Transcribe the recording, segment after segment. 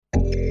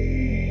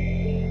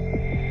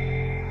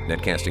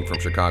Netcasting from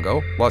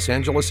Chicago, Los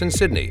Angeles, and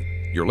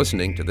Sydney. You're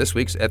listening to this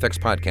week's FX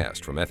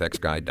Podcast from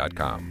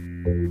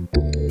fxguide.com.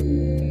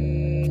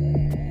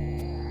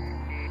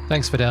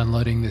 Thanks for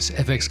downloading this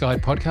FX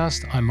Guide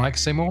podcast. I'm Mike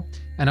Seymour,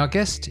 and our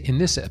guest in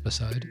this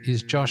episode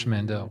is Josh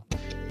Mandel.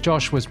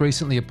 Josh was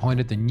recently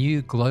appointed the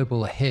new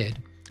global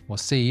head, or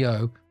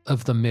CEO,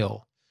 of The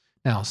Mill.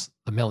 Now,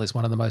 The Mill is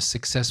one of the most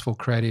successful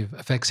creative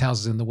effects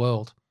houses in the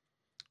world.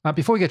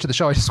 Before we get to the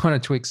show, I just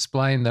wanted to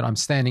explain that I'm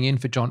standing in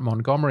for John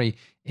Montgomery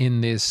in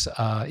this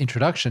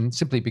introduction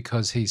simply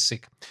because he's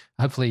sick.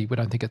 Hopefully, we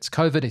don't think it's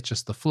COVID, it's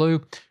just the flu.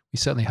 We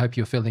certainly hope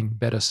you're feeling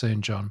better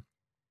soon, John.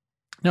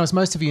 Now, as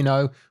most of you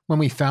know, when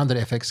we founded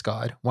FX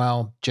Guide,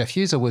 while Jeff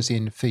Huser was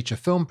in feature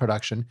film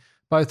production,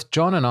 both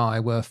John and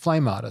I were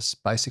flame artists,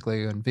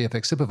 basically, and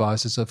VFX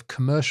supervisors of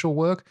commercial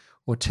work,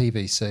 or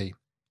TVC.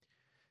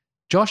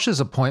 Josh's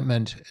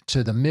appointment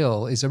to The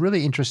Mill is a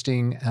really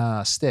interesting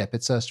step.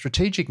 It's a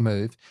strategic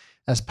move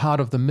as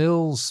part of The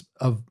Mill's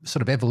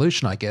sort of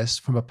evolution, I guess,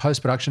 from a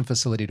post-production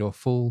facility to a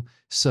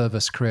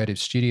full-service creative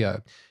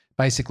studio.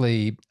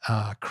 Basically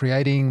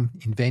creating,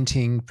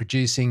 inventing,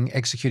 producing,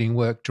 executing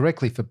work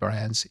directly for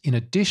brands in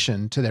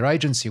addition to their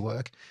agency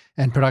work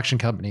and production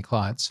company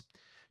clients.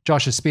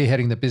 Josh is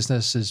spearheading the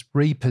business's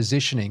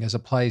repositioning as a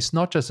place,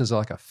 not just as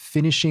like a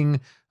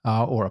finishing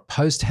or a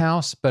post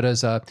house, but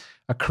as a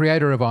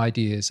creator of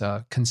ideas,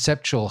 a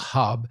conceptual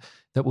hub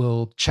that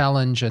will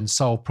challenge and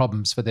solve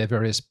problems for their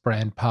various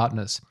brand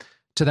partners.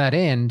 To that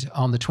end,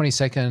 on the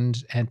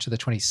 22nd and to the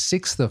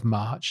 26th of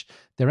March,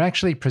 they're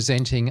actually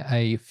presenting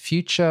a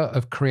Future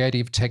of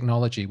Creative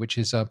Technology, which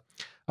is a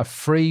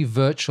free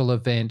virtual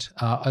event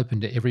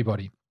open to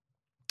everybody.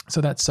 So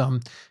that's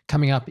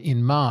coming up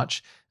in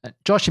March.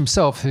 Josh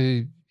himself,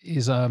 who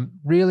is a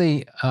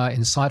really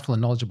insightful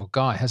and knowledgeable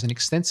guy, has an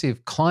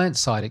extensive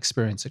client-side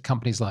experience at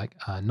companies like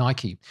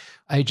Nike,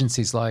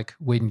 agencies like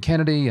Weed &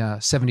 Kennedy,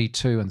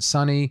 72 and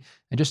Sunny,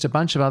 and just a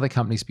bunch of other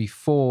companies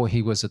before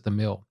he was at The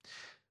Mill.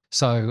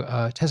 So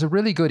it has a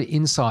really good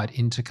insight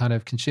into kind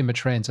of consumer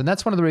trends. And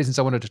that's one of the reasons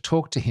I wanted to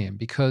talk to him,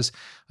 because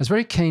I was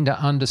very keen to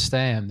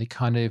understand the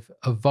kind of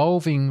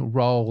evolving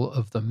role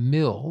of The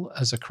Mill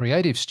as a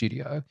creative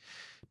studio,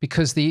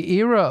 because the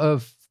era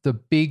of the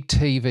big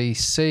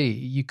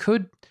TVC,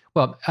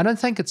 I don't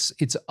think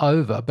it's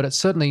over, but it's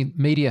certainly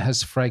media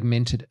has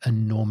fragmented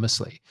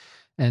enormously.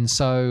 And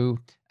so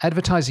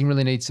advertising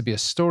really needs to be a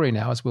story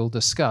now, as we'll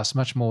discuss,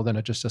 much more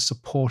than just a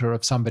supporter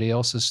of somebody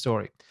else's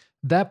story.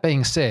 That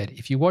being said,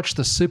 if you watched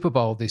the Super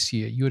Bowl this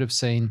year, you would have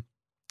seen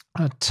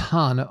a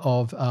ton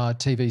of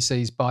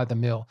TVCs by The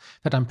Mill.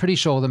 In fact, I'm pretty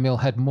sure The Mill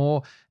had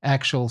more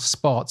actual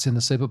spots in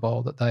the Super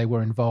Bowl that they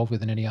were involved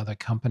with than any other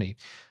company.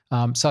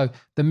 So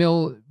The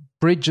Mill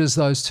bridges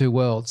those two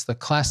worlds, the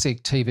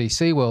classic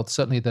TVC world,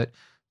 certainly that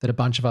a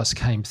bunch of us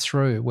came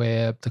through,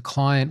 where the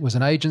client was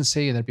an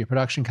agency and there'd be a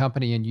production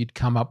company and you'd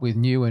come up with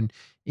new and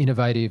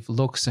innovative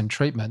looks and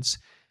treatments,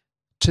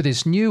 to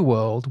this new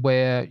world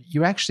where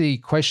you're actually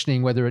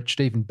questioning whether it should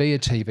even be a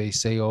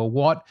TVC or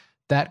what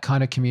that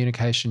kind of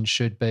communication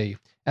should be,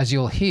 as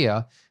you'll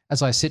hear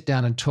as I sit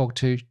down and talk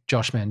to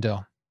Josh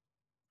Mandel.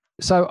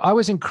 So I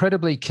was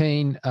incredibly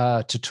keen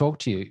to talk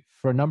to you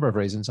for a number of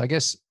reasons. I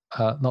guess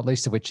not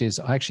least of which is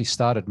I actually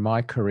started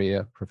my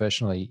career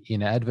professionally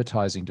in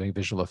advertising doing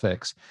visual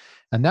effects.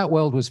 And that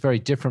world was very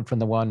different from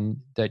the one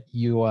that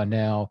you are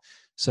now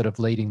sort of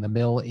leading The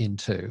Mill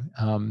into.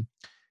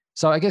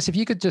 So I guess if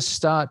you could just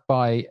start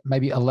by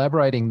maybe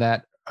elaborating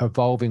that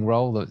evolving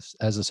role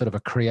as a sort of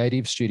a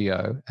creative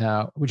studio,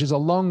 which is a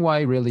long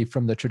way really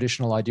from the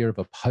traditional idea of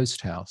a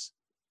post house.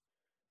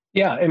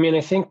 Yeah, I mean,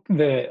 I think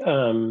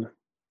the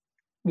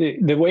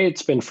way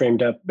it's been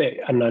framed up,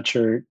 I'm not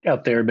sure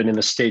out there, but in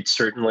the States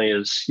certainly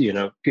is,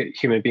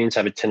 human beings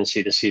have a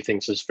tendency to see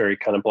things as very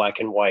kind of black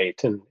and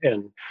white,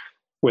 and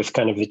with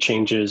kind of the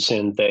changes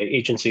in the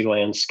agency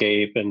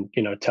landscape and,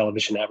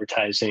 television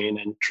advertising,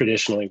 and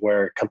traditionally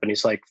where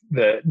companies like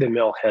the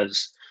Mill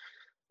has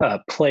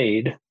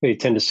played, they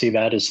tend to see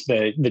that as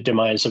the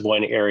demise of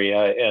one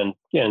area, and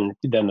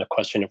then the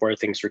question of where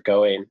things are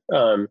going.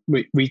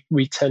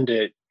 We tend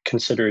to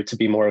consider it to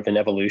be more of an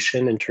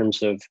evolution in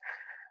terms of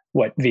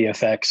what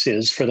VFX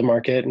is for the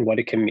market and what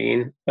it can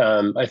mean.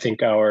 I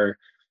think our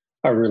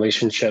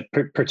relationship,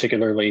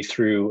 particularly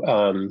through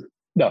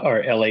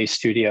our LA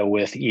studio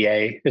with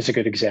EA, is a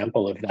good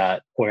example of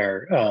that,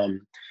 where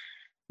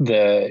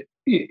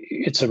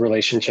it's a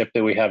relationship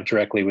that we have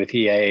directly with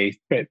EA.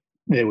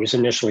 It was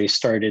initially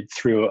started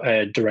through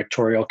a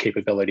directorial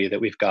capability that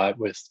we've got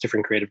with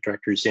different creative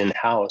directors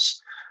in-house.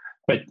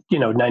 But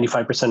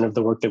 95% of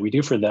the work that we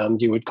do for them,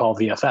 you would call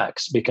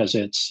VFX, because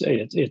it's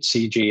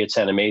CG, it's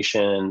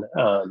animation.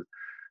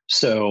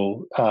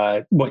 So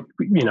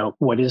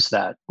what is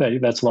that?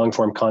 That's long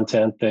form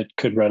content that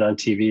could run on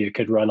TV, it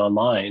could run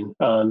online,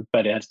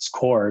 but at its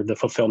core, the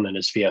fulfillment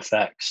is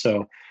VFX.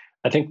 So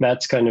I think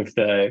that's kind of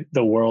the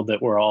world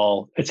that we're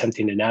all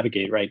attempting to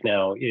navigate right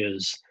now.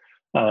 Is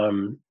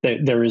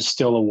there is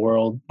still a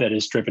world that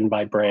is driven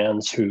by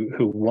brands who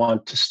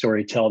want to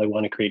storytell. They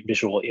want to create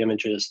visual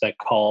images that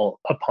call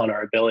upon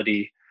our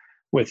ability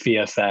with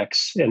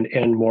VFX,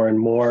 and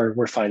more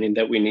we're finding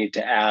that we need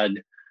to add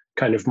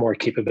kind of more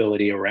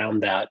capability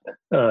around that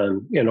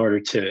in order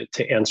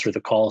to answer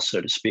the call,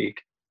 so to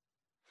speak.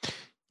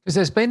 Because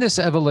there's been this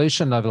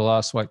evolution over the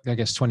last, like, I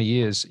guess, 20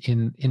 years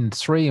in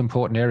three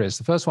important areas.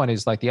 The first one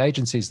is like the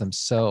agencies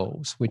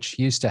themselves, which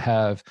used to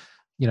have,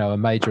 a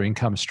major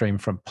income stream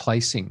from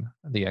placing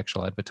the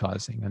actual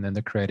advertising, and then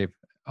the creative,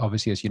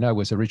 obviously, as you know,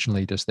 was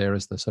originally just there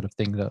as the sort of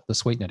thing, the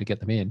sweetener to get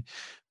them in.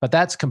 But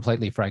that's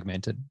completely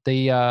fragmented.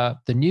 The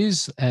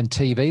news and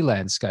TV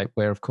landscape,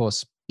 where of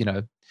course,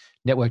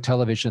 network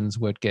televisions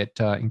would get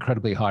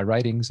incredibly high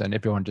ratings, and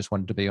everyone just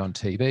wanted to be on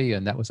TV,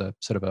 and that was a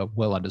sort of a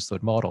well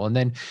understood model. And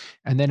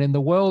then in the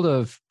world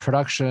of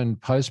production,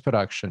 post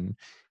production,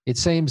 it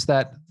seems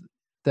that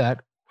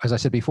as I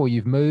said before,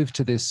 you've moved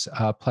to this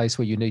place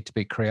where you need to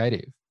be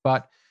creative,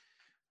 but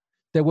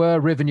there were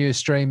revenue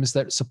streams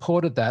that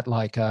supported that,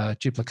 like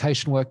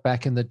duplication work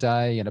back in the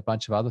day and a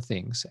bunch of other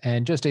things,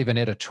 and just even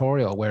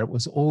editorial, where it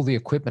was all the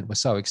equipment was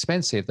so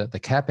expensive that the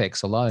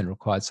capex alone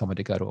required someone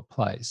to go to a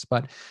place.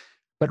 But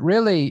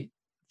really,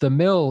 the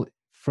mill,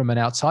 from an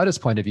outsider's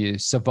point of view,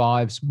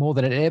 survives more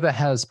than it ever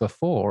has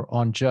before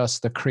on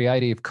just the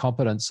creative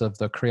competence of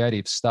the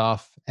creative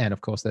staff and,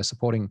 of course, their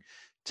supporting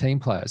team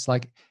players.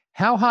 Like,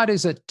 how hard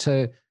is it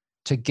to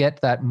get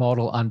that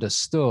model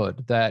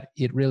understood, that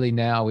it really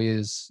now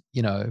is,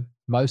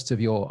 most of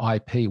your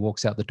IP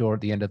walks out the door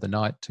at the end of the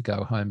night to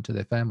go home to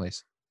their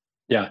families?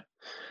 Yeah.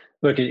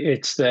 Look,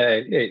 it's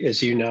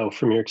as you know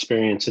from your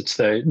experience, it's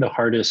the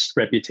hardest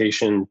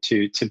reputation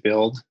to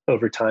build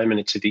over time, and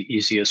it's the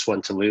easiest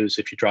one to lose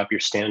if you drop your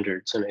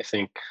standards. And I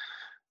think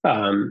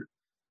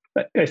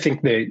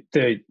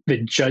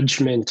the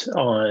judgment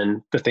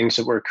on the things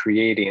that we're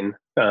creating,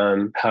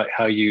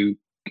 how you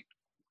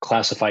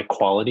classify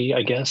quality,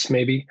 I guess,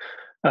 maybe,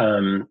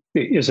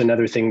 is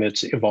another thing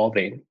that's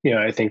evolving.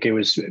 I think it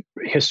was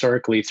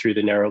historically through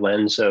the narrow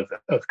lens of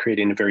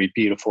creating a very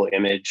beautiful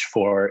image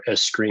for a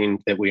screen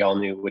that we all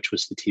knew, which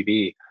was the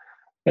TV.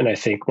 And I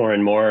think more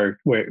and more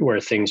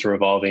where things are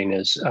evolving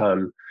is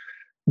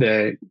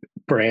the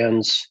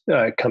brands,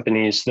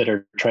 companies that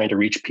are trying to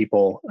reach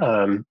people,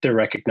 they're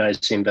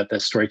recognizing that the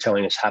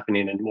storytelling is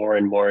happening in more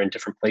and more in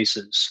different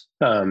places.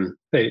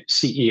 The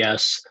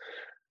CES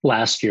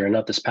last year,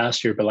 not this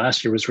past year, but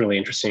last year was really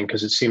interesting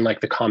because it seemed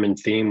like the common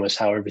theme was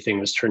how everything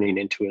was turning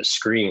into a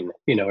screen.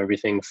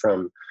 Everything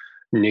from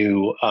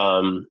new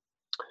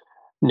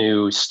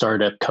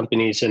startup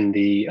companies in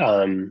the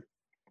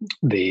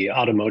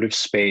automotive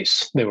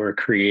space that were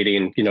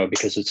creating,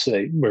 because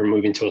we're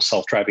moving to a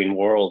self-driving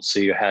world.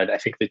 So you had, I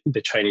think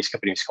the Chinese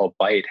company was called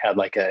Byte, had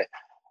like a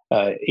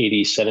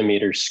 80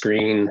 centimeter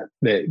screen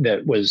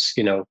that was,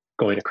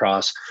 going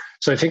across.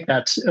 So I think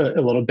that's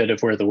a little bit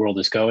of where the world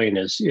is going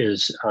is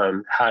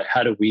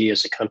how do we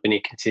as a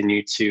company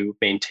continue to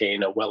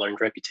maintain a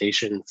well-earned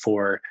reputation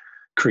for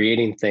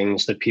creating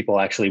things that people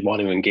actually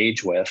want to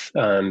engage with,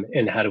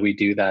 and how do we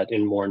do that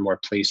in more and more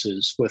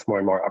places with more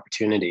and more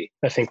opportunity?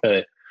 I think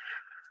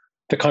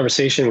the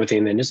conversation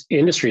within the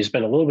industry has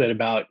been a little bit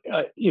about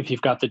if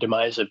you've got the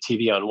demise of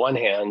TV on one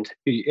hand,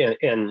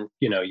 and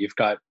you've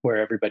got where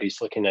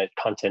everybody's looking at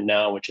content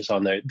now, which is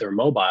on their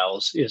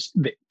mobiles,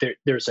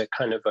 there's a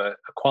kind of a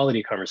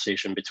quality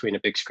conversation between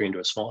a big screen to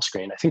a small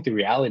screen. I think the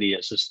reality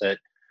is that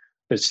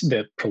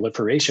the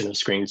proliferation of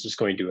screens is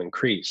going to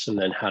increase, and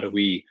then how do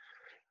we?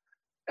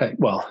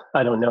 Well,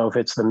 I don't know if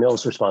it's the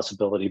mill's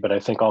responsibility, but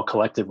I think all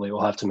collectively we'll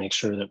have to make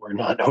sure that we're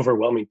not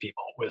overwhelming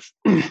people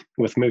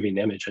with moving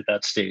image at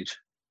that stage.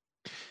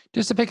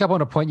 Just to pick up on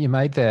a point you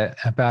made there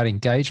about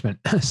engagement.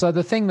 So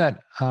the thing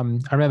that I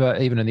remember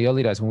even in the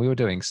early days when we were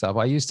doing stuff,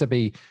 I used to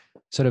be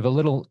sort of a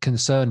little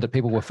concerned that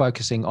people were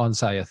focusing on,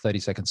 say, a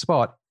 30-second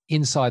spot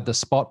inside the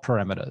spot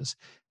parameters.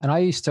 And I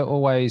used to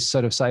always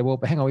sort of say, well,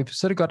 hang on, we've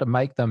sort of got to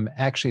make them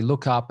actually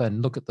look up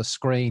and look at the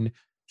screen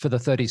for the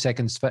 30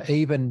 seconds for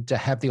even to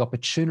have the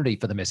opportunity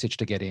for the message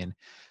to get in.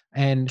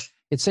 And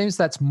it seems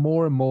that's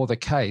more and more the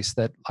case,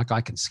 that like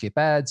I can skip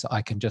ads,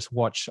 I can just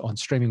watch on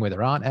streaming where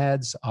there aren't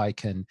ads, I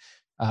can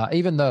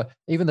even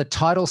the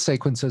title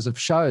sequences of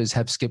shows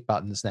have skip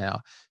buttons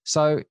now.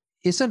 So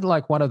isn't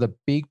like one of the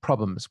big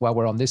problems while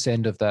we're on this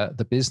end of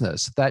the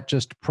business, that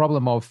just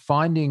problem of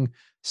finding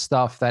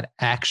stuff that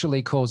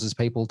actually causes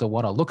people to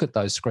want to look at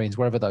those screens,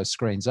 wherever those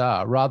screens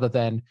are, rather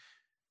than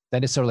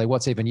necessarily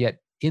what's even yet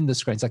in the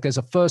screens? Like there's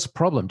a first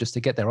problem just to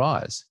get their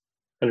eyes.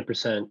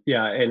 100%.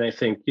 Yeah. And I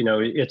think,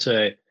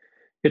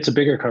 it's a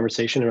bigger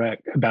conversation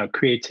about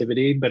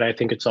creativity, but I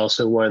think it's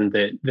also one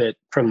that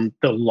from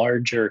the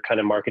larger kind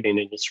of marketing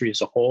industry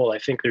as a whole, I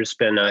think there's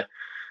been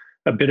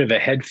a bit of a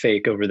head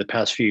fake over the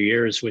past few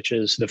years, which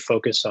is the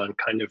focus on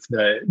kind of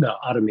the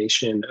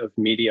automation of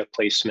media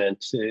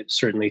placement,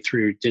 certainly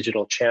through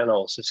digital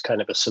channels. It's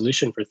kind of a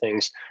solution for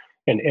things.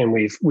 And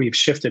we've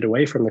shifted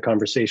away from the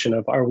conversation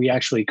of, are we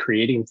actually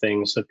creating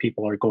things that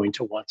people are going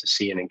to want to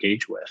see and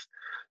engage with?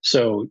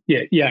 So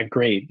yeah,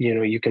 great.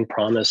 You can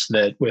promise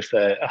that with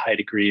a high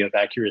degree of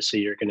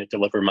accuracy, you're going to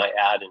deliver my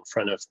ad in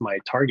front of my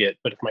target.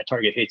 But if my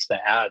target hates the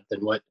ad,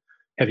 then what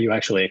have you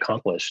actually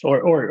accomplished?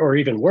 Or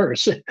even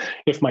worse,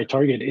 if my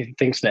target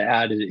thinks the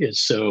ad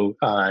is so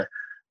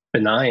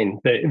benign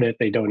that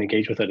they don't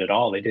engage with it at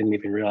all, they didn't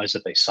even realize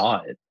that they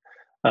saw it.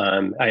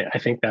 I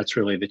think that's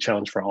really the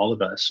challenge for all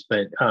of us.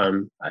 But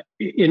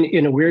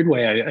in a weird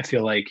way, I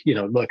feel like,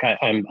 look,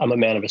 I'm a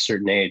man of a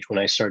certain age. When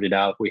I started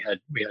out, we had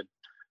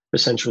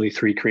essentially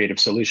three creative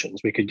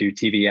solutions. We could do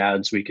TV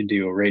ads, we could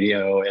do a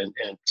radio and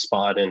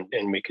spot, and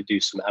we could do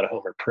some out of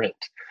home or print.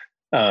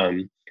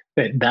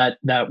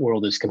 That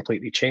world has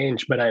completely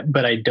changed. But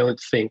I don't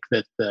think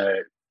that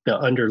the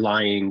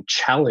underlying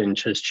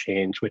challenge has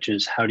changed, which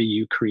is how do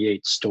you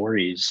create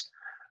stories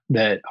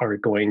that are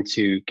going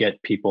to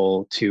get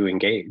people to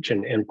engage,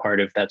 and part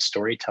of that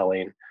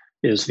storytelling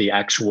is the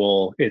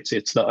actual,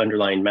 it's the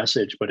underlying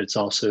message, but it's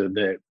also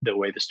the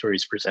way the story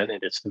is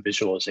presented. It's the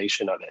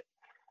visualization of it.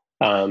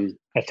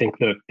 I think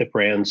the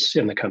brands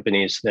and the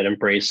companies that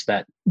embrace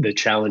the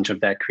challenge of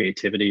that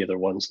creativity are the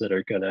ones that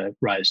are going to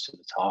rise to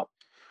the top.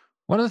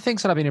 One of the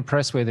things that I've been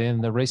impressed with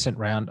in the recent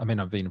round, I mean,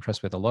 I've been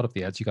impressed with a lot of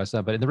the ads you guys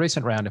done, but in the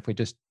recent round, if we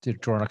just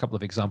draw on a couple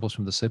of examples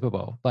from the Super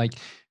Bowl, like,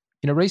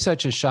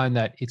 research has shown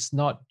that it's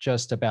not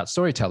just about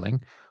storytelling,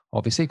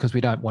 obviously, because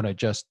we don't want to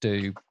just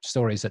do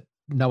stories that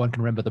no one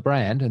can remember the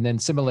brand. And then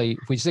similarly,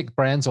 if we stick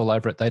brands all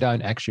over it, they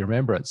don't actually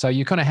remember it. So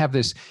you kind of have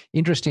this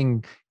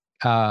interesting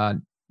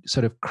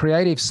sort of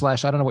creative / I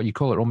don't know what you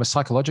call it, almost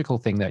psychological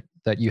thing that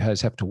you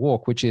guys have to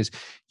walk, which is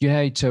you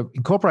need to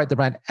incorporate the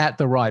brand at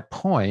the right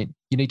point.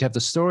 You need to have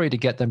the story to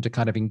get them to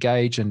kind of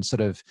engage and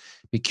sort of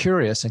be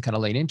curious and kind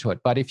of lean into it.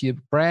 But if your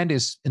brand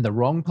is in the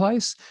wrong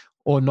place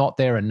or not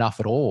there enough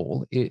at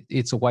all,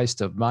 it's a waste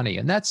of money.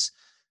 And that's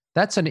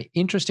an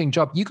interesting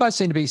job. You guys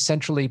seem to be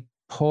centrally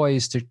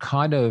poised to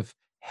kind of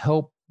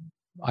help,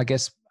 I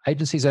guess,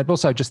 agencies and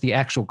also just the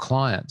actual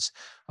clients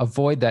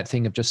avoid that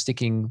thing of just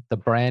sticking the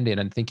brand in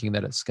and thinking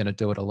that it's going to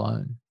do it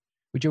alone.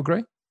 Would you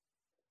agree?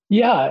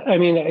 Yeah, I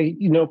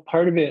mean,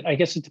 part of it, I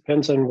guess it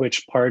depends on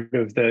which part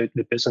of the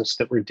business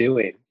that we're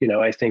doing.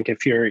 I think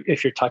if you're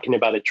talking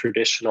about a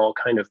traditional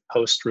kind of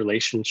post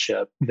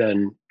relationship,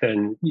 then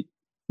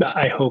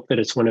I hope that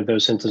it's one of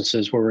those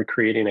instances where we're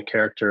creating a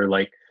character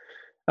like,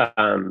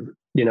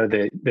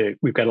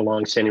 we've got a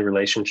long-standing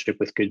relationship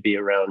with Goodby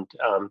around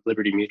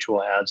Liberty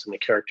Mutual ads and the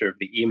character of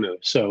the emu.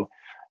 So,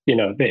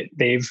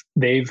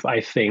 they've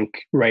I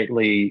think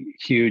rightly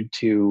hewed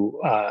to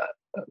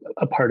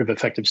a part of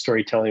effective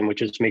storytelling,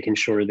 which is making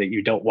sure that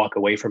you don't walk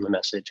away from a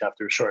message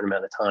after a short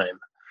amount of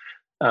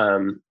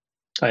time.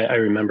 I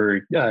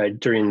remember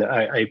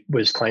I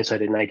was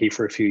client-side at Nike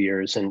for a few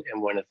years, and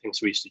one of the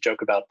things we used to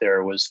joke about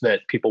there was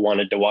that people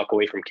wanted to walk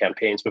away from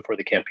campaigns before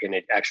the campaign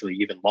had actually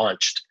even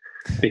launched,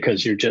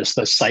 because you're just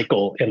the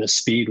cycle and the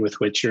speed with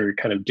which you're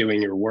kind of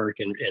doing your work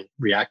and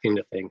reacting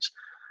to things.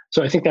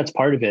 So I think that's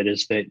part of it,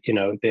 is that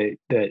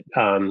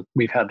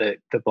we've had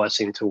the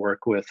blessing to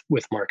work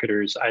with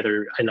marketers,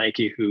 either a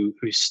Nike who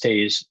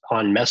stays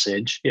on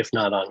message, if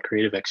not on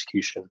creative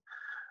execution,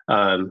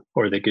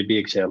 or the Goodby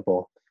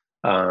example.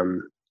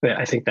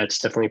 I think that's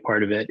definitely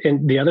part of it.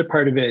 And the other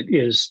part of it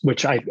is,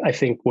 which I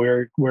think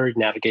we're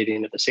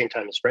navigating at the same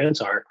time as brands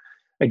are,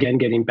 again,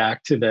 getting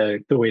back to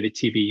the way the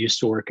TV used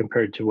to work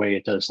compared to the way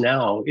it does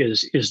now,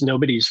 is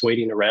nobody's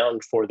waiting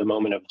around for the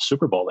moment of the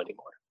Super Bowl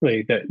anymore.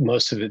 Like that,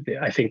 most of it,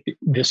 I think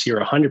this year,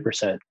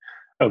 100%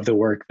 of the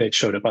work that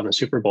showed up on the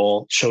Super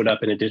Bowl showed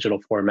up in a digital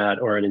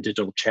format or in a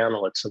digital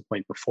channel at some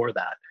point before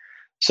that.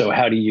 So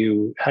how do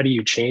you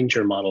change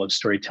your model of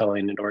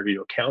storytelling in order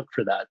to account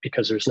for that?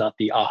 Because there's not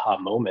the aha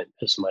moment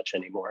as much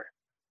anymore.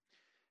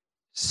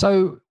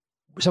 So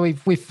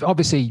we've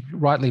obviously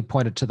rightly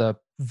pointed to the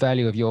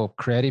value of your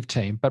creative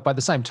team, but by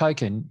the same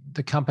token,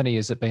 the company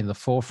has been in the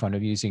forefront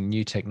of using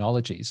new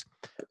technologies,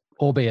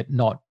 albeit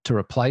not to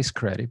replace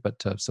creative, but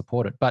to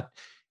support it. But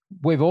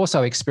we've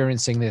also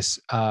experiencing this,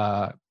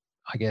 I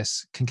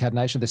guess,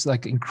 concatenation, this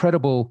like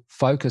incredible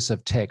focus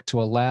of tech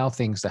to allow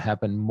things to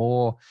happen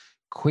more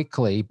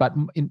quickly, but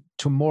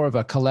into more of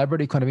a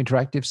collaborative kind of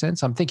interactive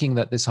sense. I'm thinking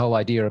that this whole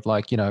idea of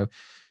like,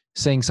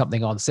 seeing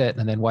something on set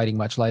and then waiting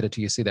much later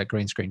till you see that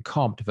green screen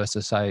comped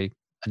versus say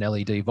an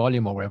LED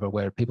volume or wherever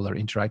where people are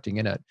interacting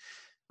in it.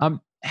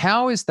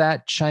 How is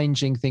that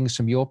changing things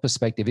from your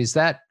perspective? Is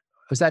that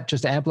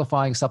just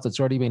amplifying stuff that's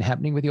already been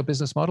happening with your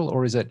business model,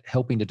 or is it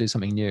helping to do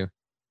something new?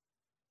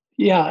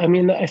 Yeah, I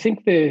mean, I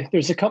think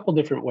there's a couple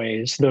different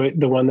ways.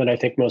 The one that I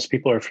think most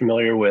people are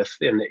familiar with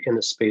in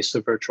the space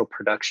of virtual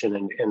production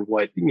and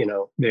what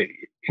the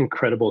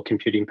incredible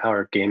computing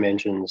power of game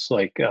engines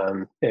like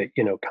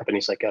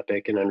companies like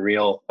Epic and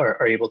Unreal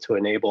are able to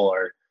enable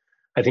are,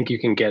 I think you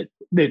can get,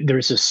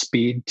 there's a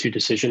speed to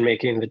decision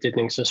making that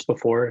didn't exist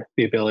before.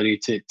 The ability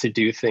to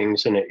do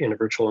things in a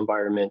virtual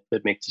environment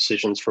that make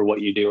decisions for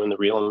what you do in the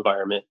real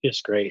environment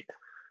is great.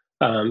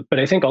 But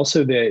I think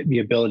also the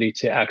ability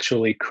to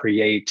actually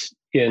create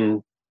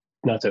in,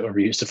 not to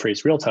overuse the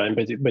phrase real time,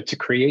 but to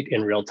create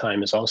in real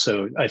time is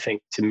also, I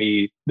think, to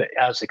me,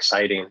 as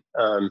exciting.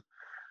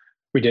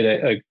 We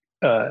did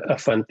a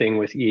fun thing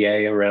with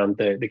EA around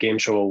the Game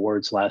Show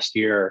Awards last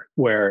year,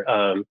 where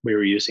we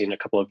were using a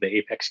couple of the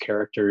Apex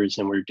characters,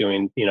 and we are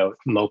doing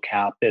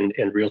mocap and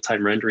real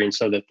time rendering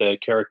so that the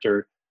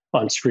character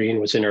on screen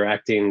was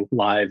interacting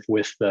live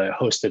with the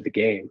host of the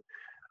game.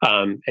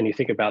 And you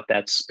think about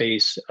that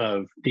space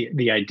of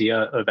the idea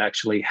of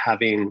actually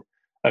having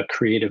a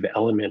creative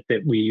element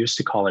that we used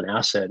to call an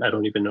asset. I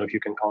don't even know if you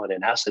can call it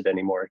an asset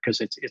anymore,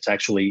 because it's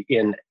actually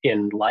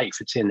in life.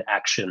 It's in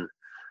action.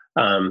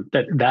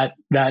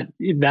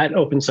 That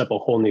opens up a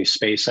whole new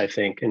space, I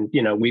think. And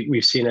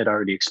we've seen it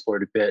already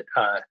explored a bit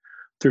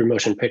through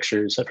motion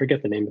pictures. I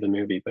forget the name of the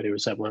movie, but it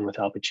was that one with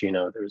Al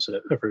Pacino. There was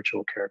a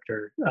virtual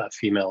character,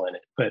 female in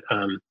it. But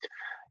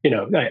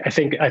I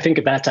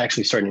think that's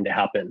actually starting to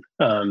happen.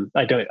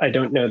 I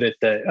don't know that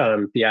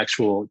the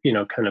actual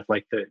kind of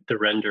like the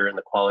render and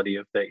the quality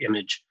of the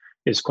image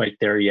is quite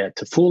there yet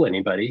to fool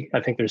anybody.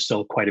 I think there's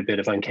still quite a bit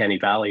of uncanny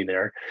valley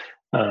there.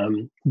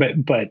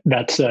 But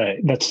that's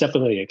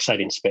definitely an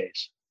exciting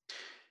space.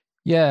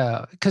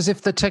 Yeah, because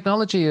if the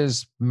technology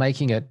is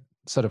making it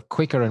sort of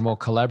quicker and more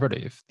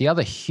collaborative, the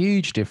other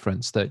huge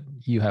difference that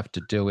you have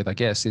to deal with, I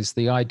guess, is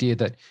the idea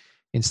that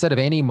instead of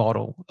any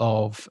model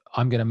of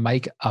I'm going to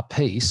make a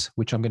piece,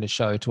 which I'm going to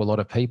show to a lot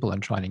of people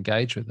and try and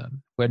engage with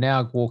them, we're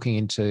now walking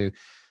into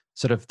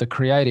sort of the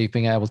creative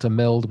being able to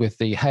meld with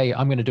the, hey,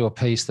 I'm going to do a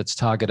piece that's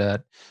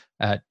targeted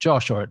at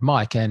Josh or at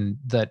Mike, and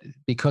that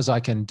because I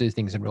can do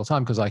things in real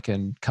time, because I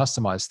can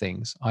customize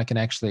things, I can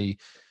actually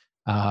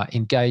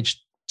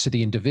engage to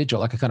the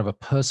individual, like a kind of a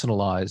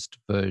personalized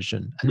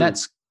version. And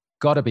that's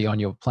got to be on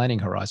your planning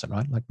horizon,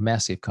 right? Like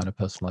massive kind of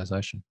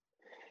personalization.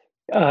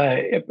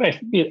 I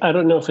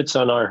don't know if it's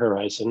on our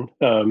horizon.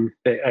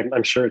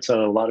 I'm sure it's on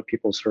a lot of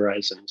people's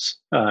horizons.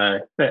 I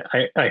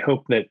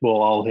hope that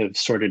we'll all have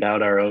sorted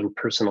out our own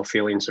personal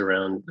feelings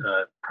around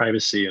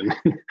privacy and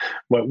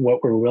what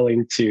we're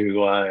willing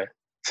to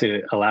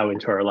allow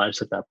into our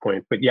lives at that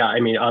point. But yeah, I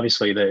mean,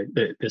 obviously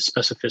the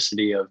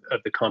specificity of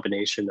the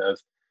combination of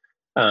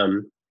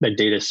the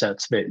data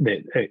sets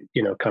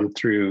that come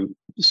through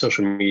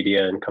social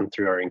media and come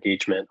through our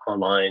engagement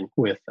online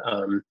with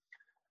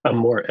a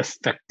more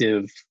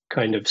effective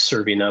kind of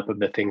serving up of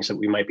the things that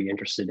we might be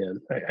interested in.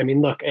 I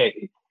mean, look,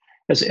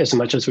 as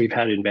much as we've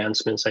had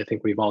advancements, I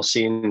think we've all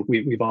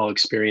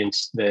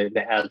experienced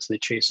the ads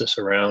that chase us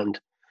around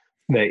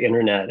the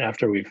internet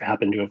after we've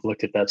happened to have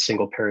looked at that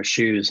single pair of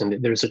shoes.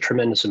 And there's a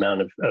tremendous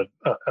amount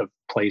of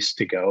place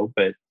to go,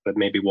 but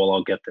maybe we'll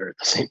all get there at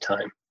the same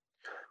time.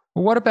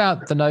 Well, what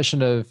about the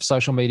notion of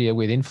social media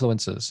with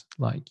influencers?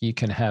 Like you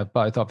can have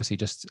both, obviously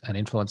just an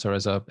influencer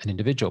as an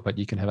individual, but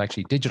you can have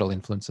actually digital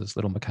influencers,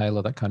 little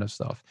Michaela, that kind of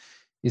stuff.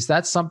 Is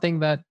that something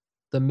that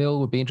the mill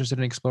would be interested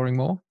in exploring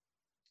more?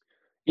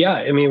 Yeah,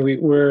 I mean,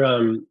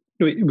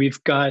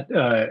 we've got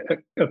a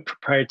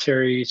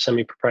proprietary,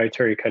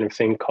 semi-proprietary kind of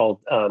thing called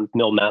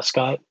Mill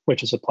Mascot,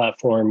 which is a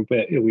platform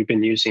that we've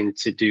been using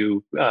to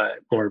do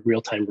more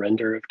real-time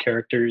render of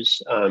characters.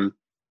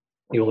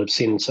 You'll have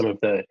seen some of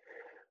the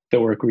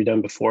work we've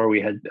done before.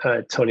 We had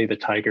Tony the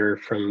Tiger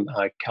from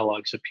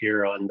Kellogg's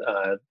appear on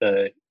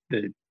the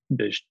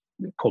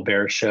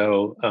Colbert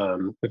Show.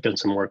 We've done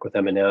some work with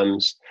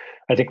M&Ms.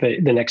 I think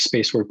the next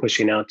space we're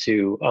pushing out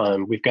to,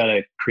 we've got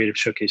a creative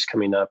showcase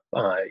coming up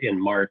in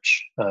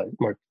March,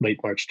 late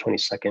March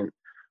 22nd,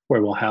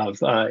 where we'll have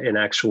an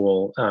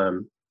actual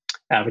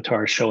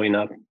avatar showing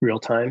up real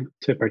time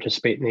to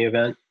participate in the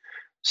event.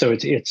 So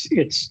it's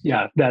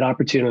that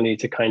opportunity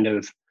to kind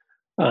of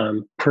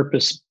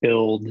purpose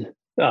build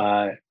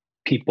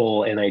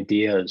people and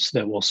ideas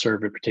that will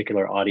serve a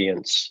particular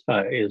audience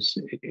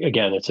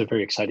it's a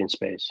very exciting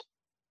space.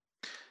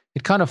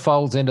 It kind of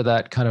folds into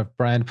that kind of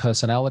brand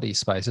personality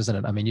space, isn't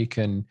it? I mean, you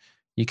can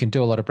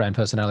do a lot of brand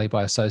personality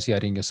by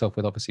associating yourself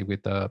with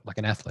like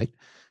an athlete,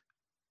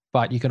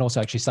 but you can also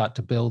actually start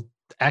to build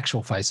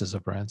actual faces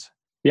of brands.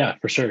 Yeah,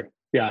 for sure.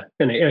 Yeah,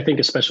 and I think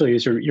especially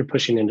as you're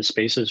pushing into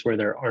spaces where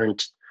there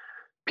aren't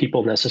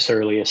people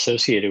necessarily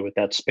associated with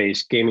that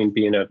space, gaming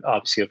being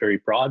obviously a very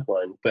broad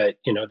one, but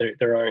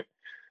there aren't,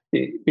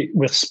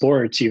 with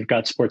sports, you've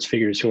got sports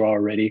figures who are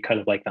already kind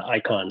of like the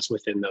icons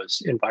within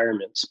those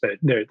environments, but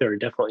there are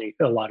definitely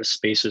a lot of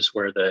spaces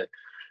where the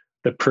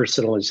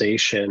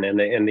personalization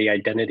and the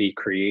identity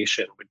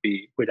creation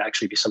would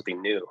actually be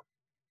something new.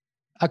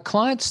 Are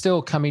clients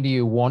still coming to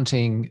you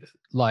wanting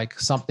like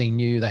something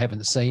new they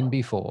haven't seen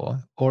before?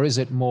 Or is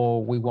it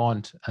more, we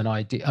want an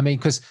idea? I mean,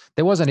 because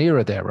there was an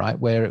era there, right,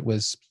 where it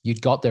was,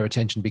 you'd got their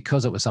attention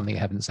because it was something they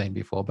haven't seen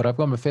before. But I've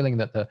got a feeling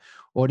that the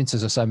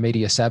audiences are so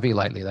media savvy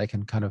lately, they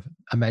can kind of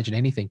imagine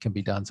anything can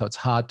be done. So it's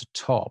hard to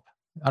top.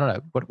 I don't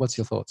know. What's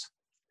your thoughts?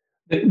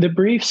 The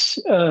briefs,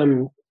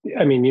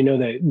 I mean,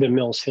 the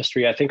Mill's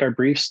history. I think our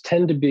briefs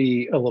tend to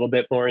be a little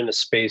bit more in the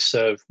space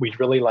of we'd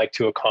really like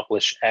to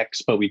accomplish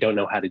X, but we don't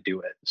know how to do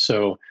it.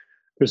 So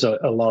there's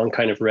a long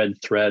kind of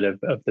red thread of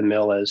the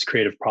Mill as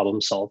creative problem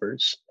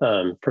solvers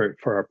for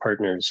our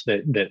partners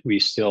that we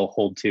still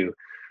hold to.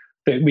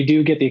 but we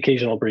do get the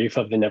occasional brief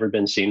of the never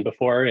been seen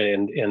before,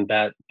 and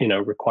that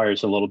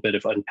requires a little bit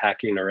of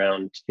unpacking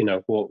around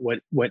well,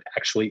 what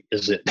actually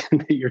is it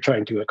that you're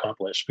trying to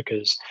accomplish,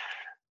 because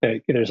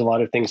there's a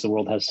lot of things the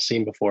world hasn't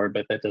seen before,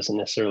 but that doesn't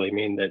necessarily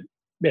mean that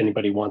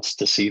anybody wants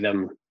to see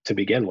them to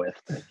begin with.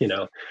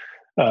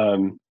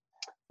 Um,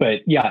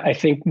 but yeah, I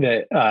think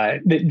that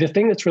the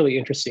thing that's really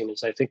interesting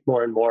is I think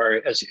more and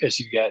more as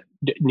you get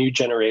new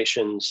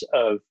generations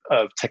of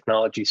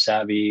technology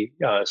savvy,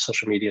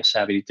 social media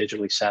savvy,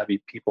 digitally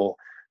savvy people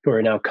who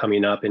are now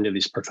coming up into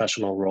these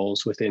professional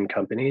roles within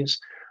companies,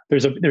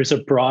 there's a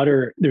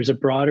broader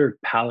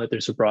palette,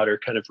 there's a broader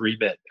kind of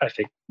remit, I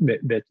think,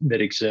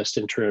 that exists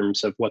in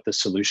terms of what the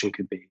solution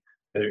could be.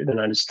 They're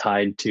not as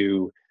tied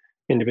to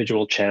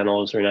individual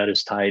channels, or not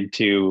as tied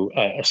to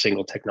a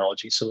single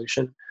technology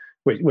solution,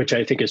 which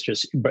I think is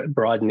just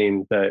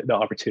broadening the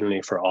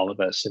opportunity for all of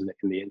us in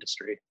the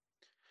industry.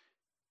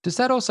 Does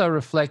that also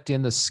reflect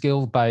in the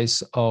skill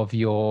base of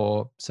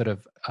your sort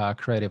of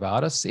creative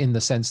artists, in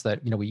the sense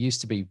that,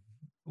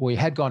 we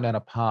had gone down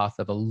a path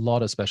of a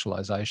lot of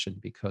specialization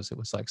because it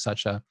was like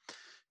such a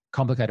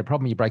complicated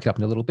problem. You break it up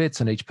into little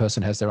bits and each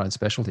person has their own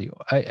specialty.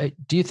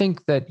 Do you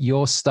think that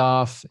your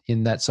staff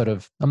in that sort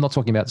of, I'm not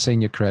talking about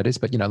senior creators,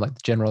 but,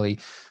 like generally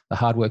the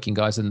hardworking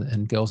guys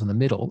and girls in the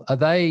middle, are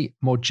they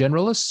more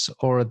generalists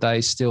or are they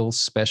still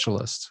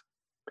specialists?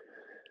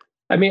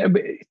 I mean,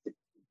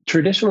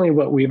 traditionally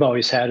what we've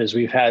always had is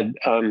we've had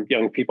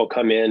young people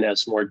come in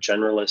as more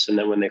generalists, and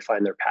then when they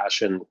find their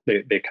passion,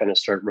 they kind of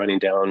start running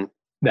down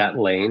that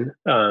lane.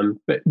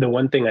 But the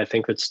one thing I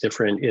think that's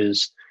different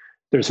is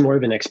there's more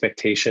of an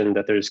expectation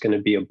that there's going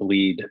to be a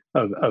bleed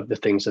of the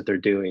things that they're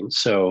doing.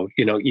 So,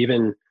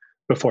 even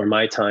before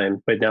my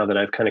time, but now that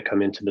I've kind of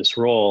come into this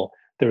role,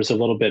 there was a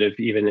little bit of,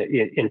 even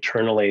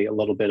internally, a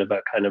little bit of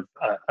a kind of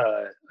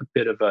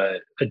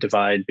a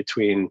divide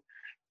between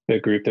the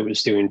group that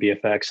was doing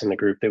VFX and the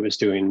group that was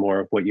doing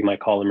more of what you might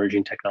call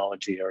emerging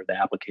technology or the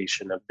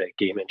application of the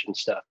game engine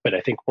stuff. But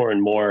I think more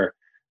and more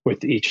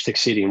with each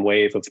succeeding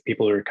wave of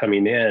people who are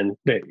coming in,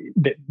 that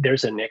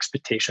there's an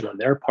expectation on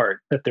their part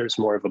that there's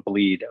more of a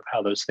bleed of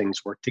how those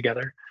things work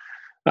together.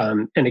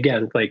 And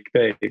again,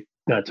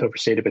 not to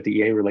overstate it, but the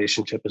EA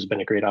relationship has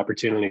been a great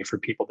opportunity for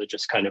people to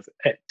just kind of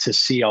to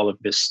see all of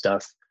this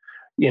stuff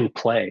in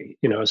play.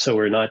 So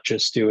we're not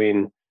just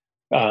doing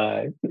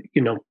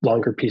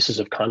longer pieces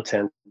of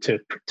content to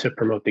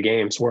promote the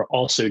games. We're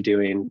also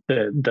doing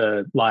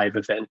the live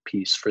event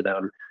piece for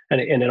them,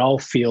 and it all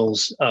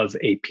feels of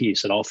a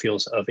piece. It all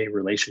feels of a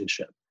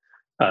relationship.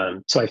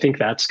 So I think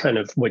that's kind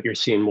of what you're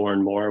seeing more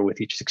and more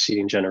with each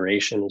succeeding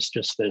generation, is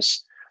just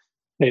this.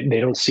 They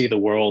don't see the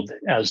world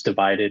as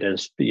divided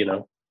as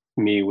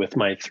me with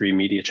my 3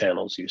 media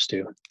channels used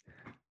to.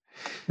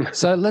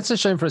 So let's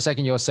assume for a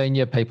second your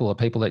senior people are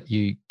people that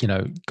you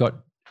got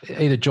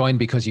either joined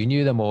because you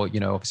knew them, or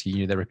obviously you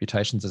knew their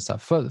reputations and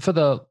stuff. For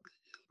the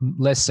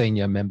less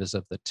senior members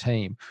of the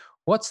team,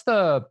 what's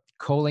the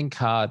calling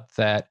card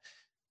that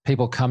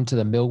people come to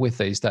the mill with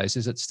these days?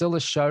 Is it still a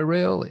show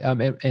reel,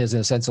 as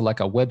in a sense of like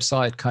a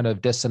website kind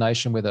of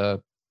destination with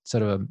a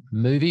sort of a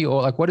movie,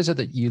 or like what is it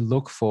that you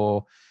look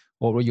for,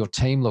 or your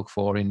team look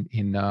for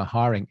in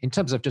hiring, in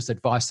terms of just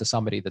advice to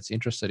somebody that's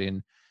interested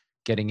in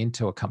getting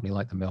into a company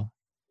like the Mill?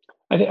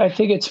 I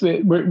think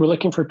we're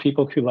looking for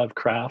people who love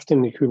craft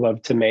and who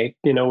love to make.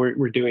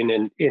 We're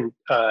doing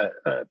a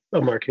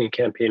marketing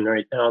campaign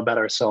right now about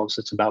ourselves.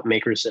 It's about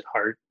makers at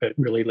heart, but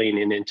really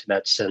leaning into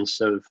that sense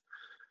of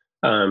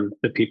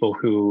the people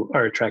who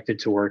are attracted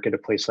to work at a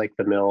place like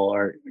the Mill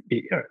are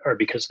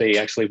because they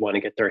actually want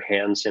to get their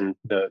hands in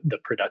the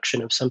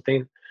production of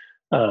something.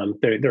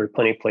 There are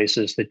plenty of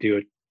places that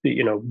do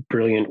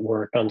brilliant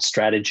work on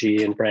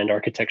strategy and brand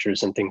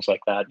architectures and things like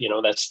that.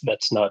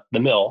 That's not the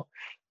Mill.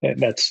 I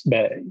think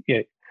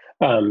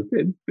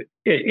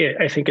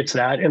it's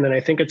that, and then I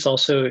think it's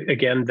also,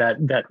 again,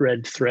 that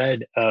red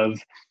thread of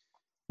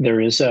there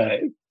is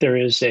an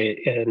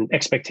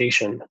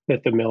expectation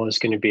that the Mill is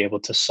going to be able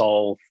to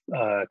solve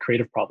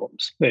creative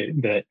problems.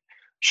 That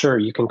sure,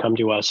 you can come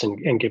to us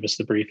and give us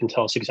the brief and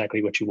tell us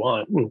exactly what you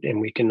want,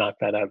 and we can knock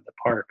that out of the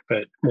park.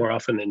 But more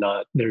often than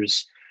not,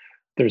 there's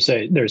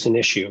an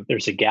issue,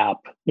 there's a gap,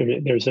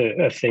 there's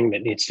a thing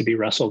that needs to be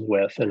wrestled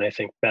with. And I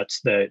think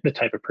that's the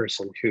type of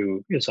person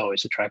who is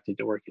always attracted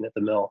to working at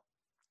the Mill.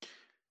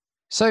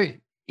 So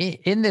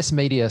in this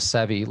media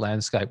savvy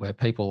landscape where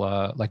people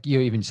are, like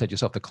you even said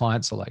yourself, the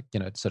clients are like,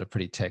 sort of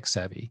pretty tech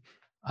savvy.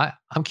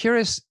 I'm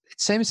curious,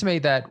 it seems to me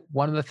that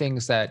one of the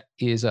things that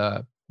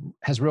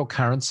has real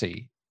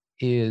currency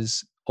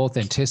is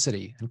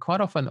authenticity. And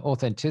quite often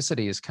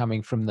authenticity is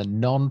coming from the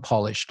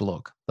non-polished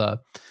look,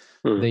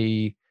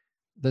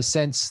 the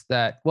sense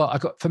that,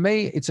 for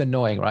me, it's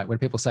annoying, right? When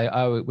people say,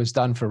 oh, it was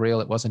done for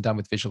real, it wasn't done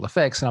with visual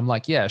effects. And I'm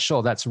like, yeah,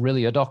 sure, that's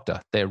really a doctor.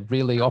 They're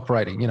really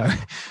operating,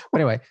 But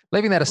anyway,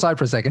 leaving that aside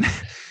for a second,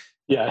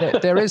 yeah,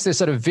 there is this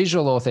sort of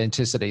visual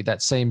authenticity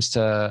that seems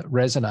to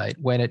resonate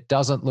when it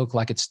doesn't look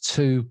like it's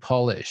too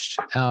polished.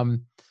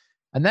 And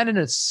that in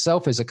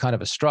itself is a kind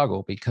of a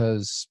struggle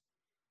because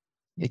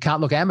it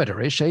can't look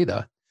amateurish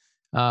either.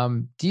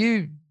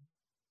 Do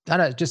I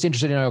don't know, just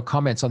interested in your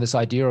comments on this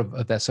idea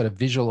of that sort of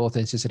visual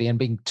authenticity and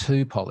being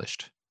too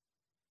polished.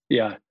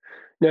 Yeah.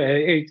 No,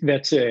 I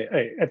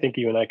think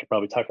you and I could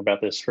probably talk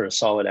about this for a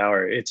solid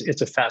hour.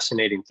 It's a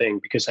fascinating thing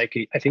because I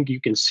think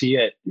you can see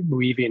it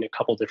weaving a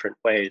couple different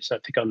ways. I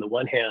think on the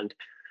one hand,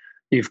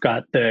 you've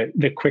got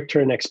the quick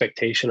turn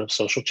expectation of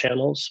social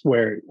channels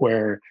where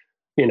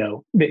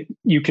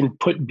you can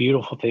put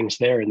beautiful things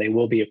there and they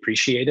will be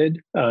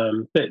appreciated,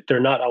 but they're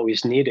not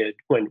always needed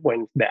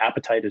when the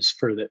appetite is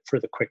for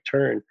the quick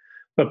turn.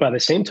 But by the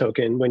same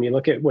token, when you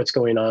look at what's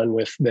going on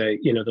with the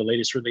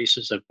latest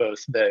releases of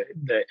both the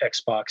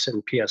Xbox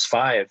and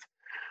PS5,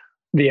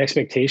 the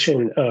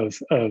expectation of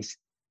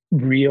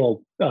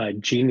real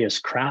genius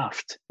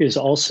craft is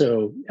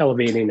also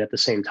elevating at the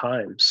same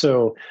time.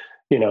 So,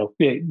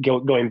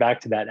 going back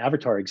to that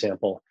Avatar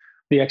example,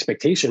 the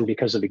expectation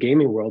because of the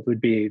gaming world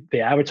would be the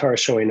avatar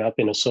showing up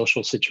in a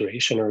social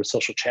situation or a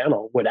social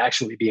channel would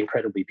actually be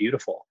incredibly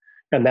beautiful.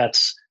 And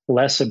that's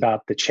less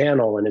about the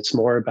channel and it's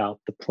more about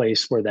the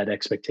place where that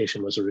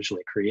expectation was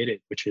originally created,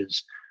 which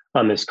is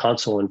on this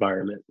console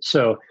environment.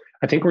 So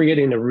I think we're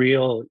getting a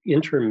real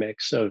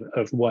intermix of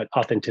what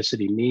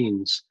authenticity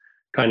means,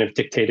 kind of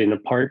dictated in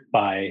part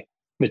by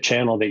the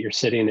channel that you're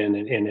sitting in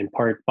and in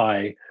part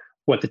by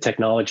what the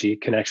technology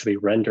can actually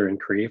render and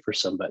create for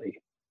somebody.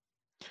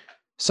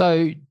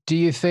 So do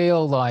you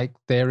feel like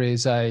there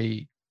is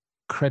a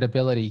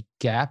credibility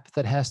gap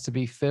that has to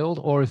be filled?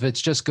 Or if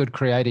it's just good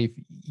creative,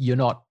 you're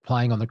not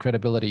playing on the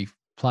credibility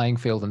playing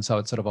field and so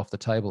it's sort of off the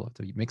table?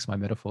 Do you mix my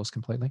metaphors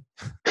completely?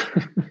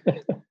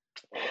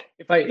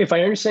 If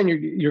I understand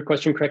your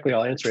question correctly,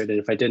 I'll answer it. And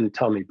if I didn't,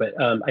 tell me. But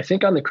I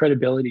think on the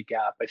credibility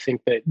gap, I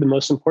think that the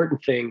most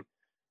important thing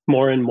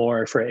more and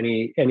more for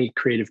any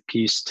creative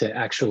piece to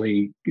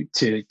actually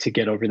to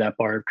get over that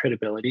bar of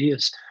credibility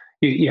is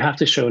you have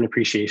to show an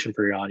appreciation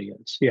for your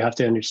audience. You have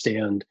to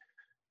understand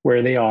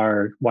where they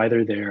are, why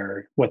they're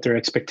there, what their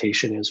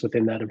expectation is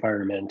within that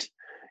environment.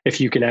 If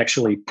you can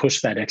actually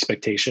push that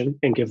expectation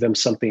and give them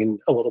something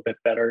a little bit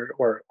better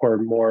or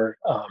more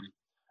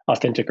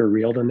authentic or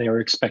real than they were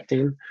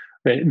expecting,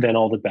 then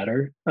all the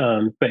better.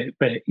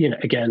 But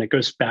again, it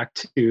goes back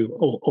to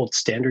old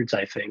standards.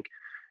 I think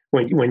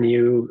when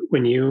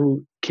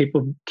you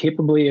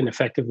capably and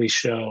effectively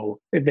show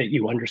that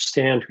you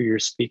understand who you're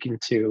speaking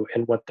to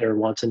and what their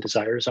wants and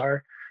desires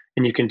are,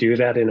 and you can do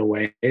that in a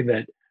way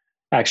that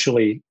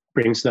actually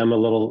brings them a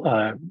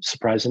little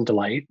surprise and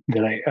delight,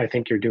 then I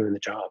think you're doing the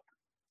job.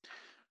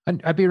 And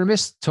I'd be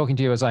remiss talking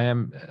to you as I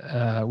am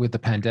with the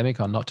pandemic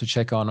on not to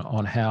check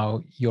on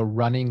how you're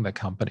running the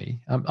company.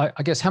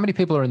 I guess how many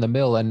people are in the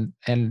mill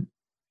and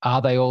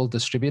are they all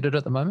distributed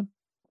at the moment?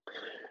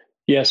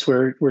 Yes,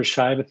 we're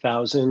shy of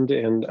 1,000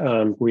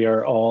 and we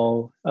are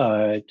all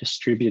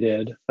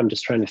distributed. I'm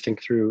just trying to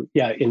think through.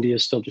 Yeah, India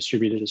is still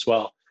distributed as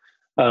well.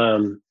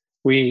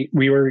 We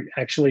were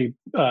actually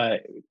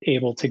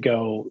able to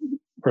go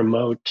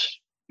remote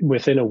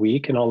within a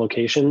week in all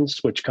locations,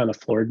 which kind of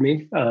floored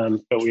me.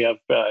 But we have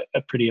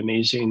a pretty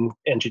amazing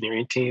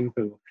engineering team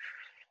who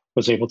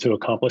was able to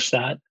accomplish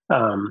that.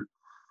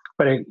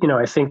 But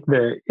I think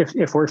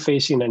if we're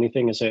facing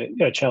anything as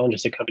a challenge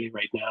as a company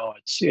right now,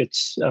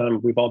 it's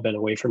we've all been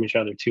away from each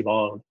other too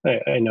long.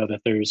 I know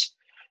that there's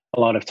a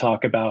lot of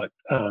talk about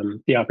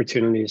the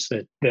opportunities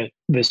that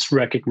this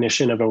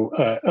recognition of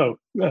a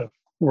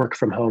work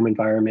from home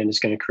environment is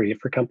going to create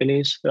for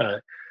companies.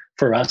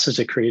 For us as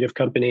a creative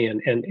company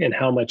and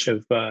how much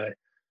of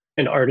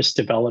an artist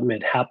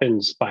development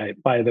happens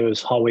by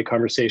those hallway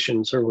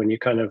conversations or when you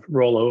kind of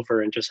roll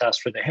over and just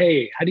ask for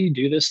hey, how do you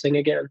do this thing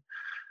again?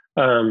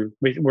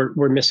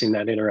 We're missing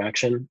that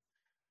interaction.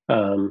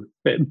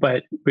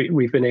 But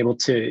we've been able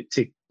to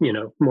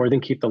more than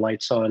keep the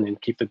lights on and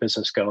keep the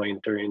business going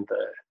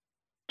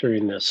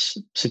during this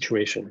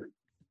situation.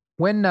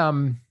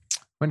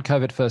 When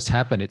COVID first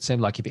happened, it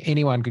seemed like if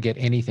anyone could get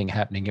anything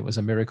happening, it was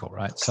a miracle,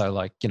 right?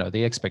 So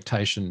the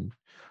expectation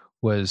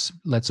was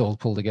let's all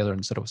pull together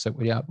and sort of say,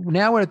 yeah.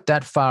 Now we're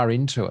that far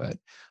into it.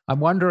 I'm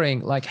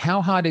wondering,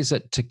 how hard is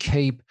it to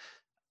keep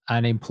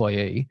an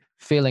employee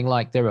feeling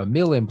like they're a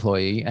mill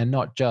employee and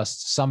not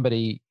just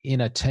somebody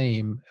in a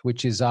team,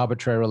 which is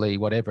arbitrarily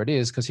whatever it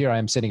is? Because here I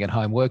am sitting at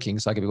home working,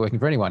 so I could be working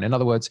for anyone. In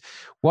other words,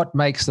 what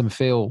makes them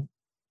feel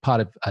part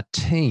of a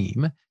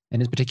team,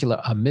 and in particular,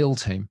 a mill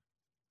team?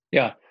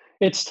 Yeah.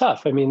 It's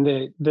tough. I mean,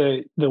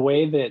 the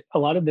way that a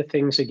lot of the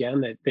things,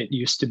 again, that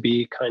used to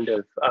be kind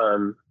of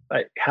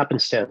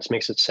happenstance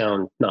makes it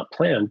sound not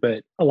planned,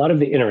 but a lot of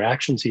the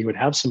interactions you would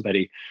have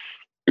somebody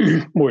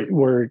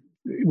were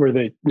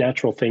the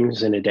natural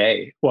things in a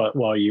day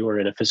while you were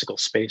in a physical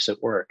space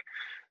at work.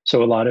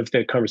 So a lot of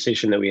the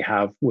conversation that we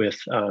have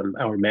with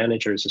our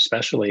managers,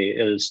 especially,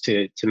 is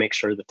to make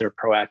sure that they're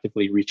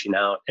proactively reaching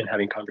out and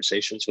having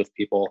conversations with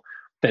people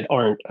that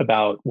aren't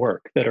about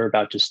work, that are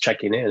about just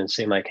checking in and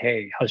saying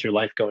hey, how's your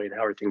life going?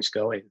 How are things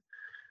going?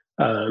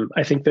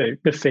 I think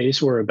the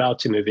phase we're about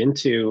to move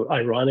into,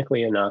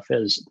 ironically enough,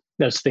 as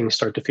things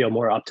start to feel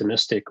more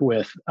optimistic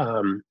with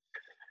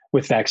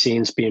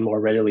vaccines being more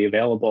readily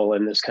available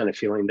and this kind of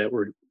feeling that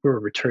we're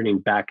returning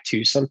back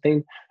to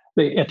something,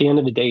 at the end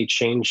of the day,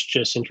 change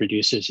just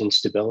introduces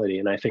instability.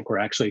 And I think we're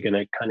actually going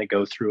to kind of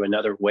go through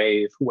another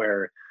wave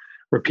where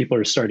people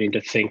are starting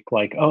to think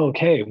like, oh,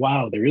 okay,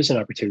 wow, there is an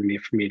opportunity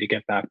for me to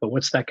get back, but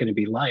what's that going to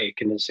be like?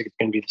 And is it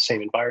going to be the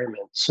same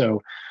environment?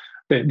 So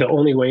the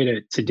only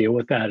way to deal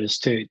with that is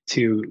to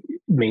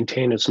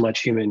maintain as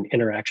much human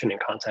interaction and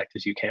contact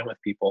as you can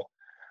with people.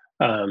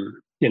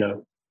 You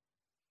know,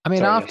 I mean,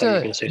 sorry, after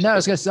I was no, I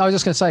was just going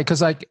to say,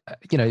 because like,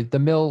 the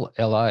Mill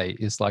LA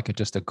is like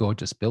just a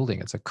gorgeous building.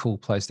 It's a cool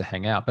place to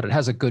hang out, but it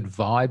has a good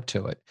vibe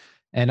to it.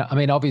 And I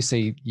mean,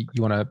 obviously,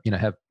 you want to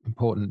have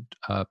important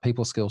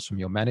people skills from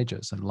your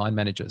managers and line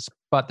managers,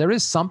 but there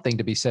is something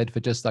to be said for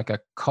just like a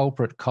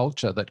corporate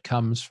culture that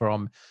comes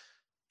from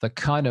the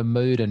kind of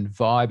mood and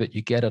vibe that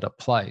you get at a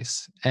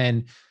place.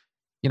 And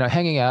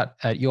hanging out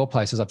at your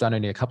places, I've done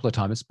only a couple of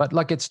times, but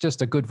like it's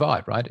just a good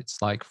vibe, right?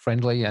 It's like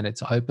friendly and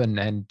it's open,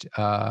 and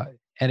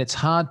it's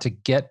hard to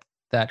get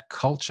that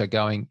culture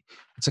going.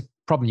 It's a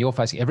problem you're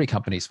facing, every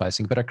company's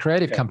facing, but a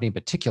creative company in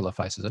particular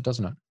faces it,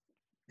 doesn't it?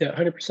 Yeah,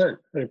 100%,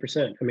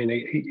 100%. I mean,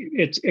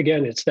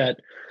 it's that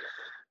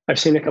I've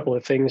seen a couple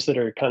of things that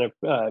are kind of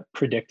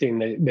predicting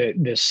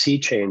the sea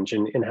change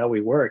in how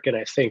we work, and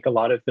I think a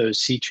lot of those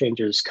sea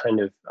changes kind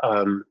of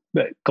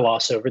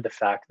gloss over the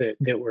fact that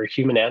we're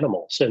human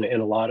animals, and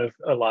a lot of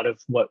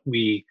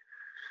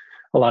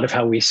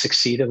how we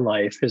succeed in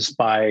life is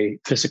by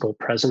physical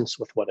presence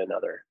with one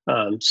another.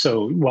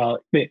 So while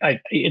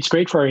it's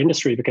great for our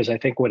industry, because I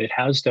think what it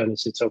has done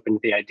is it's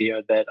opened the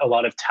idea that a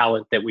lot of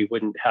talent that we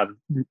wouldn't have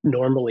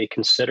normally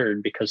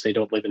considered because they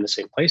don't live in the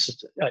same place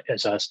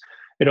as us,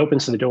 it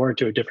opens the door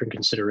to a different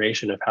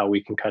consideration of how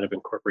we can kind of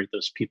incorporate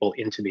those people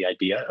into the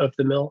idea of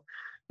the mill.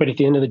 But at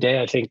the end of the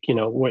day, I think,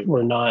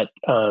 we're not,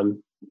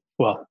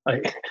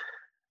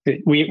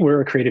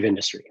 we're a creative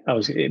industry.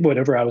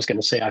 Whatever I was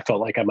going to say, I felt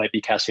like I might be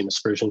casting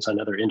aspersions on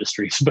other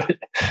industries, but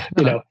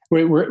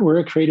we're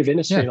a creative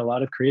industry, and a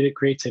lot of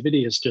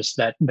creativity is just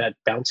that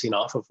bouncing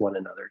off of one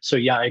another. So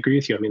yeah, I agree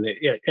with you. I mean,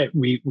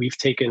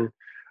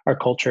 our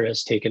culture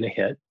has taken a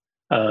hit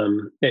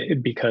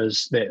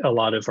because a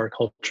lot of our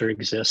culture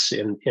exists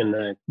in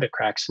the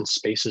cracks and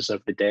spaces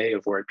of the day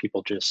of where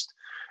people just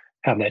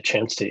have that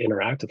chance to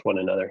interact with one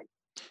another.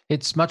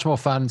 It's much more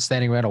fun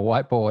standing around a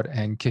whiteboard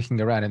and kicking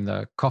around in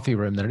the coffee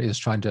room than it is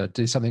trying to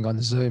do something on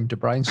Zoom to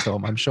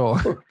brainstorm, I'm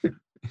sure.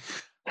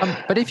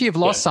 But if you've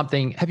lost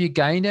something, have you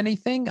gained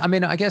anything? I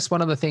mean, I guess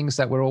one of the things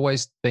that we're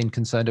always been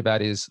concerned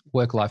about is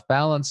work-life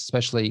balance,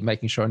 especially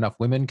making sure enough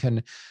women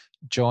can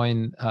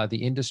join the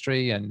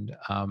industry. And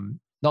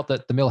not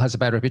that the mill has a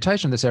bad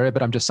reputation in this area,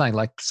 but I'm just saying,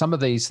 like, some of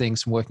these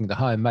things from working at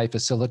home may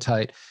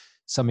facilitate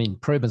some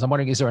improvements. I'm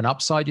wondering, is there an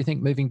upside, you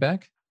think, moving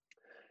back?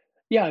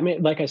 Yeah, I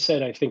mean, like I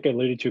said, I think I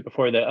alluded to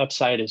before, the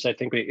upside is I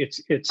think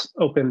it's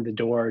opened the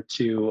door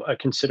to a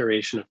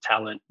consideration of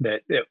talent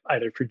that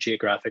either for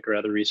geographic or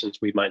other reasons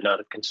we might not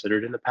have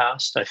considered in the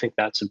past. I think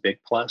that's a big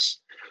plus.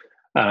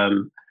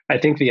 I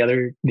think the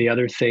other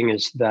thing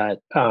is that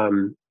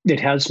it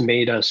has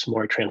made us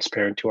more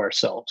transparent to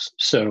ourselves.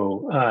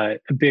 So a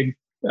big,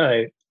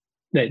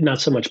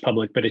 not so much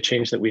public, but a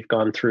change that we've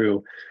gone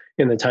through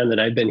in the time that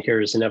I've been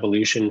here is an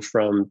evolution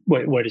from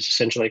what is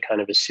essentially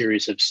kind of a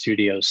series of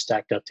studios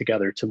stacked up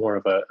together to more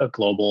of a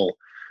global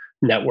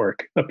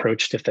network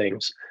approach to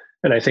things.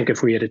 And I think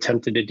if we had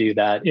attempted to do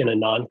that in a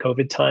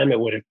non-COVID time, it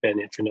would have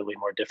been infinitely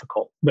more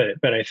difficult. But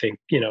I think,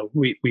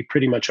 we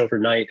pretty much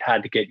overnight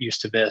had to get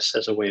used to this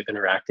as a way of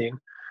interacting.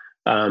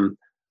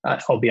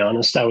 I'll be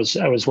honest, I was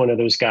one of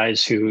those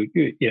guys who,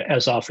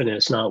 as often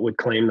as not, would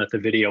claim that the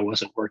video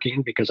wasn't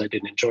working because I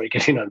didn't enjoy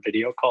getting on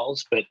video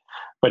calls. But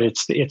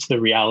it's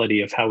the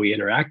reality of how we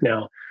interact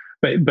now.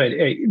 But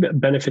a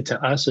benefit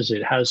to us is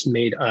it has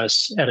made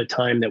us, at a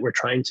time that we're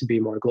trying to be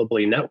more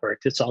globally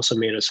networked, it's also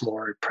made us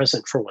more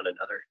present for one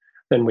another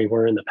than we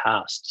were in the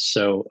past.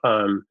 So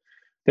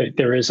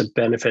there is a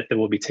benefit that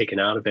will be taken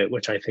out of it,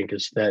 which I think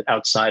is that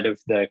outside of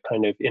the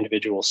kind of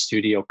individual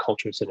studio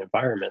cultures and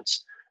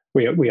environments,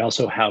 we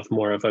also have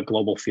more of a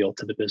global feel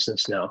to the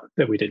business now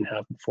that we didn't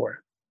have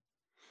before.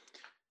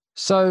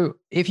 So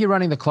if you're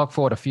running the clock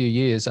forward a few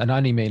years, and I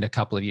only mean a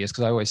couple of years,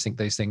 because I always think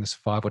these things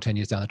 5 or 10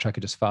 years down the track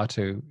are just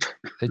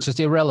it's just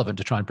irrelevant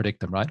to try and predict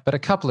them, right? But a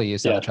couple of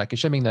years down the track,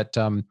 assuming that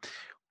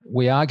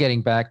we are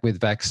getting back with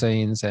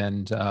vaccines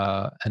and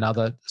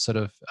other sort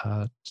of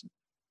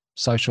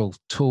social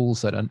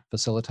tools that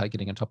facilitate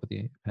getting on top of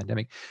the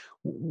pandemic,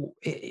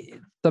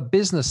 the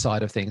business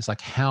side of things, like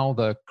how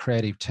the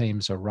creative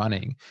teams are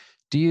running,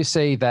 do you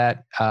see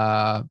that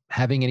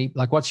having any,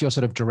 like, what's your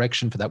sort of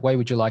direction for that? Where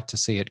would you like to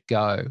see it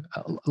go?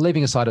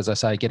 Leaving aside, as I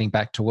say, getting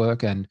back to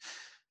work and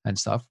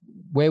stuff,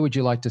 where would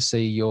you like to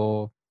see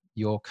your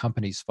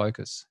company's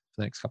focus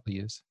for the next couple of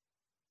years?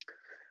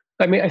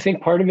 I mean, I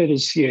think part of it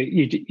is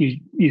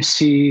you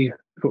see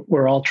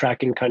we're all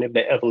tracking kind of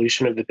the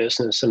evolution of the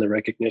business and the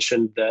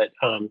recognition that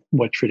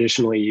what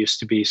traditionally used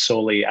to be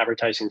solely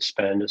advertising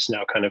spend is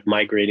now kind of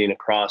migrating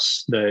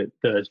across the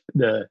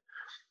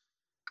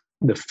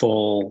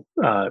full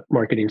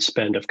marketing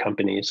spend of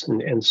companies.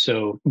 And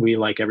so we,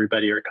 like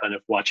everybody, are kind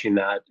of watching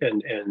that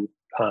and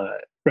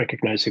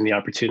recognizing the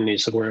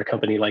opportunities of where a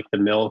company like the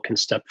Mill can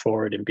step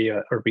forward and be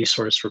a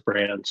resource for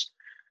brands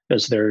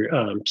as they're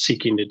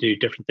seeking to do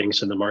different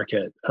things in the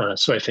market.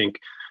 So I think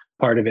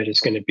part of it is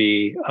going to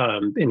be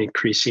an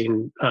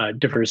increasing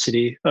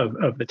diversity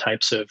of the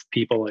types of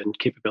people and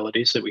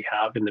capabilities that we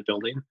have in the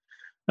building.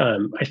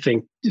 I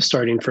think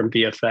starting from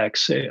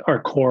VFX,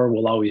 our core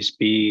will always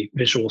be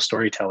visual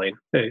storytelling.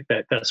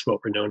 That's what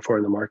we're known for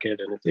in the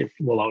market, and it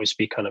will always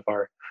be kind of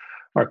our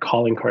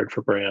calling card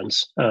for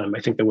brands.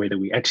 I think the way that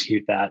we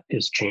execute that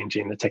is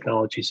changing. The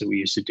technologies that we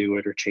use to do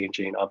it are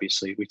changing.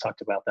 Obviously, we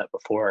talked about that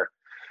before.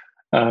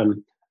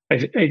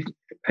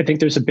 I think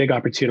there's a big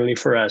opportunity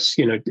for us.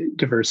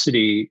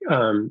 Diversity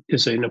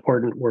is an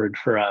important word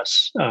for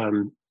us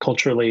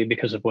culturally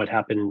because of what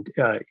happened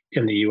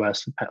in the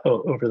U.S.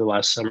 over the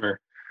last summer.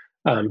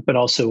 But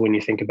also when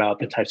you think about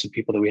the types of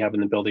people that we have in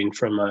the building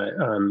from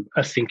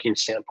a thinking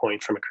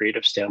standpoint, from a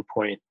creative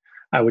standpoint,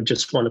 I would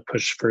just want to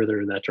push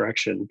further in that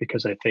direction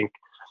because I think,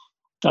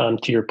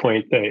 to your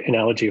point, the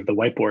analogy of the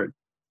whiteboard,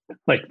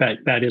 like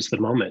that is the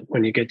moment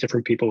when you get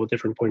different people with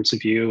different points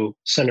of view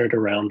centered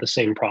around the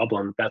same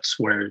problem. That's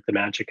where the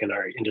magic in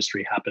our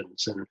industry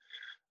happens. And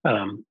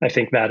I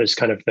think that is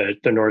kind of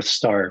the North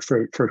Star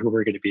for who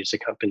we're going to be as a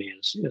company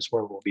is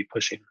where we'll be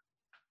pushing.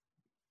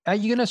 Are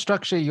you going to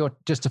structure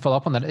just to follow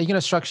up on that, are you going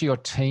to structure your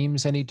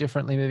teams any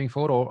differently moving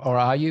forward or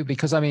are you?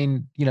 Because I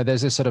mean,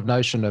 there's this sort of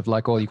notion of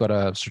like, oh, you've got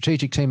a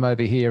strategic team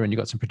over here and you've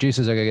got some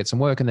producers that are going to get some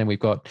work. And then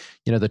we've got,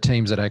 the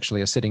teams that actually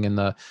are sitting in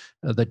the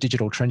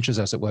digital trenches,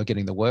 as it were,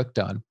 getting the work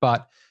done.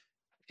 But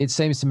it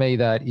seems to me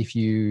that if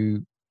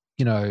you,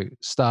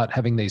 start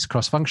having these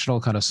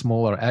cross-functional kind of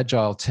smaller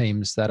agile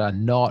teams that are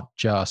not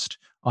just,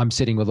 I'm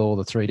sitting with all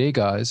the 3D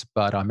guys,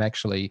 but I'm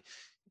actually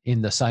in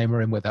the same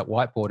room where that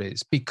whiteboard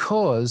is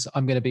because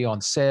I'm going to be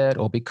on set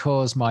or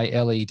because my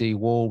LED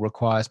wall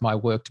requires my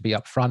work to be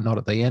up front, not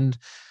at the end.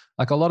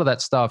 Like a lot of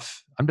that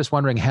stuff, I'm just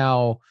wondering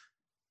how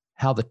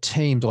the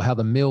teams or how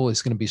the Mill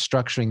is going to be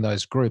structuring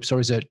those groups, or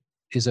is it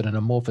an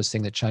amorphous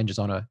thing that changes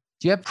on do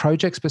you have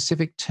project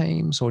specific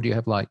teams or do you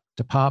have like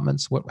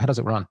departments? How does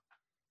it run?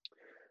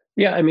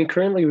 Yeah, I mean,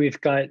 currently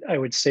we've got, I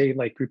would say,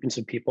 like groupings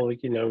of people.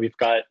 We've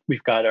got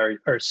our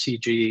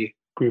CG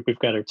group, we've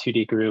got our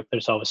 2D group.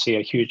 There's obviously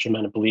a huge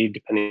amount of bleed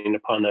depending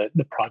upon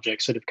the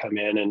projects that have come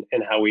in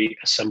and how we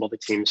assemble the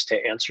teams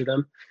to answer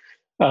them.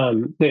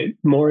 The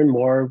more and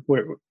more,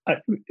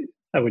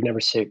 I would never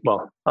say,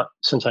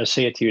 since I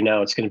say it to you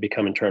now, it's going to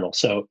become internal.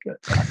 So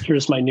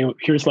here's my new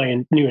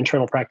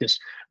internal practice.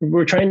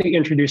 We're trying to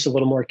introduce a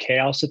little more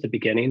chaos at the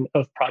beginning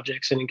of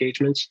projects and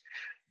engagements.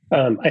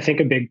 I think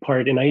a big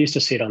part, and I used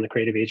to see it on the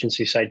creative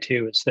agency side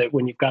too, is that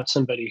when you've got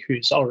somebody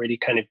who's already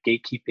kind of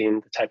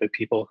gatekeeping the type of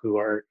people who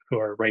are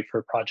right for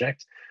a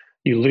project,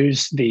 you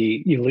lose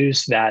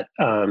that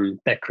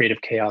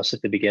creative chaos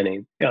at the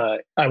beginning.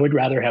 I would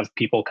rather have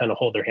people kind of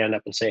hold their hand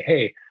up and say,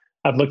 "Hey,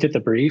 I've looked at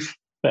the brief,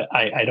 but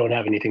I don't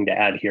have anything to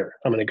add here.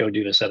 I'm going to go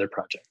do this other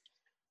project."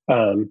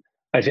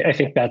 I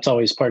think that's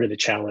always part of the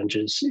challenge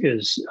is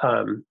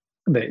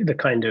the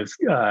kind of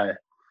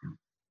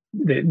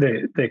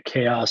the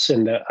chaos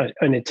and the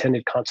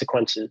unintended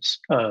consequences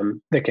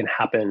that can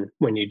happen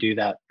when you do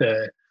that.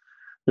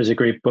 There's a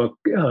great book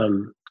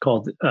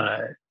called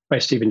by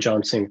Stephen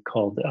Johnson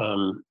called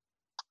I'm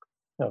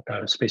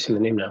spacing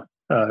the name now.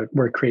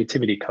 Where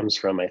creativity comes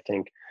from, I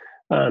think.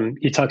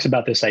 He talks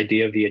about this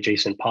idea of the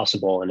adjacent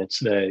possible, and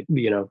it's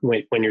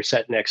when you're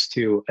set next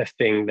to a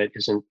thing that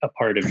isn't a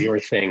part of your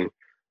thing,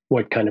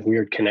 what kind of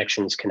weird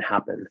connections can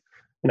happen.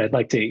 And I'd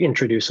like to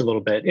introduce a little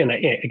bit. And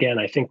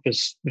I think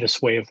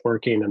this way of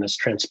working and this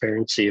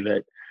transparency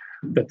that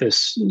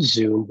this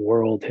Zoom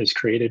world has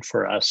created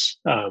for us,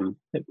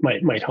 it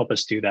might help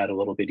us do that a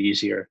little bit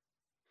easier.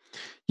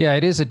 Yeah,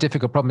 it is a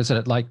difficult problem, isn't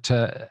it? Like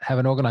to have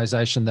an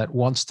organization that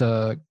wants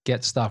to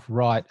get stuff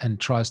right and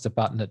tries to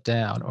button it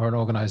down, or an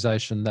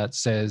organization that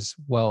says,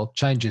 well,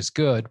 change is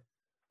good,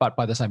 but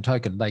by the same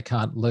token, they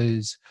can't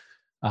lose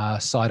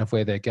sight of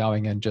where they're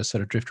going and just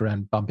sort of drift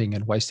around bumping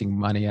and wasting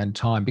money and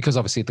time, because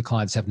obviously the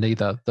clients have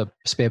neither the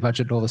spare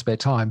budget nor the spare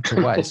time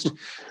to waste.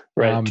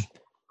 Right.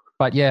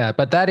 But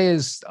that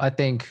is, I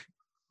think,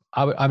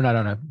 I mean, I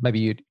don't know, maybe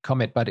you'd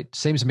comment, but it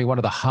seems to me one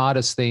of the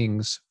hardest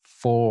things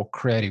for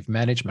creative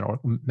management or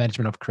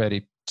management of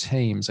creative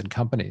teams and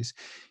companies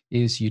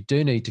is you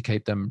do need to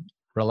keep them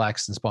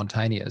relaxed and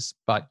spontaneous,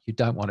 but you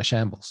don't want a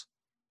shambles.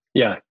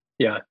 Yeah.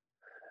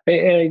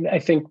 And I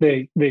think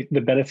the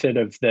benefit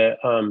of the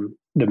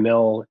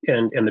Mill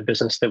and the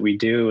business that we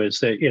do is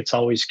that it's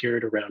always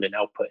geared around an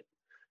output.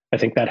 I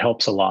think that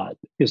helps a lot.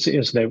 Is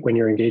that when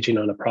you're engaging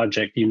on a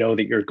project, you know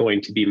that you're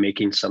going to be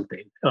making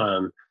something,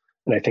 and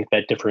I think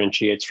that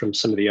differentiates from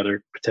some of the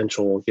other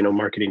potential,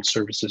 marketing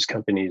services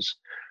companies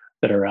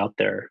that are out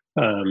there.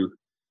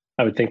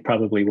 I would think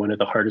probably one of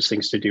the hardest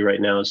things to do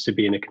right now is to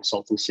be in a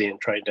consultancy and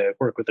trying to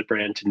work with a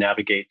brand to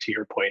navigate, to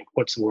your point,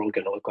 what's the world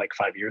going to look like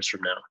 5 years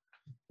from now?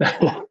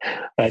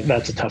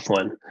 That's a tough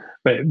one.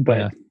 But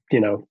yeah.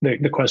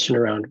 The question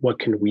around what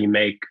can we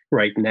make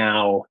right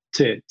now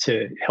to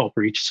help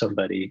reach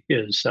somebody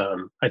is,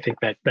 I think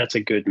that's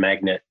a good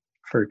magnet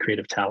for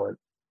creative talent.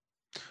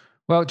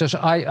 Well, Josh,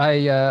 I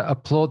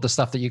applaud the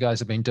stuff that you guys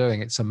have been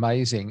doing. It's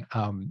amazing.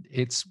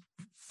 It's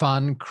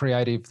fun,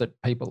 creative, that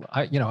people,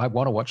 I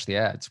want to watch the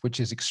ads, which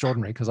is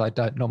extraordinary because I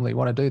don't normally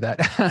want to do that.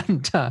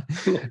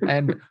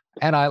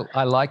 and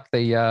I like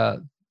the,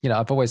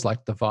 I've always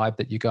liked the vibe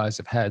that you guys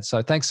have had.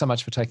 So thanks so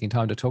much for taking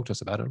time to talk to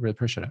us about it. I really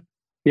appreciate it.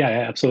 Yeah,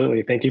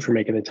 absolutely. Thank you for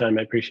making the time.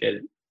 I appreciate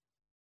it.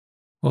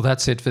 Well,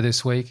 that's it for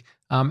this week.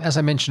 As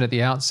I mentioned at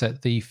the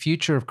outset, the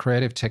Future of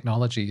Creative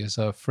Technology is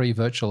a free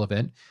virtual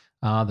event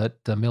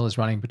that the Mill is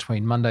running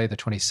between Monday the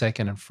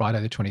 22nd and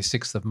Friday the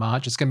 26th of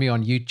March. It's going to be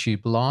on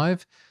YouTube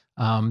Live.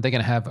 They're going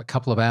to have a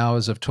couple of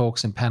hours of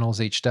talks and panels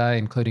each day,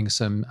 including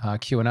some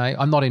Q&A.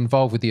 I'm not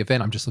involved with the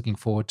event. I'm just looking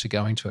forward to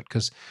going to it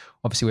because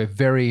obviously we're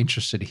very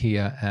interested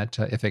here at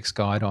FX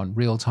Guide on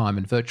real-time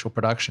and virtual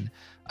production,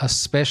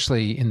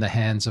 especially in the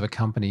hands of a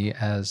company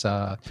as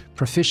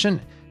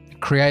proficient,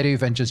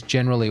 creative, and just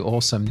generally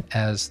awesome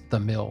as the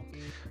Mill.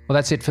 Well,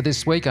 that's it for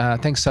this week.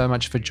 Thanks so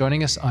much for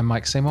joining us. I'm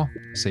Mike Seymour.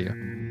 See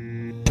you.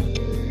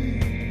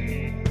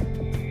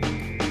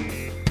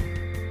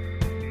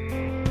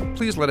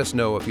 Please let us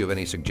know if you have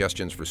any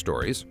suggestions for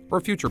stories or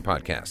future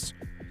podcasts.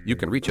 You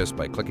can reach us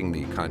by clicking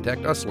the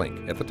Contact Us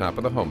link at the top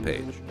of the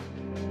homepage.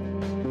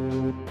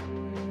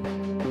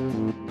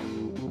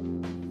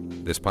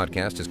 This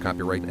podcast is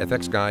copyright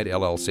FX Guide,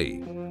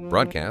 LLC.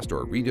 Broadcast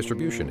or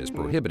redistribution is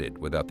prohibited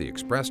without the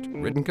expressed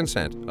written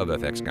consent of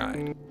FX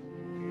Guide.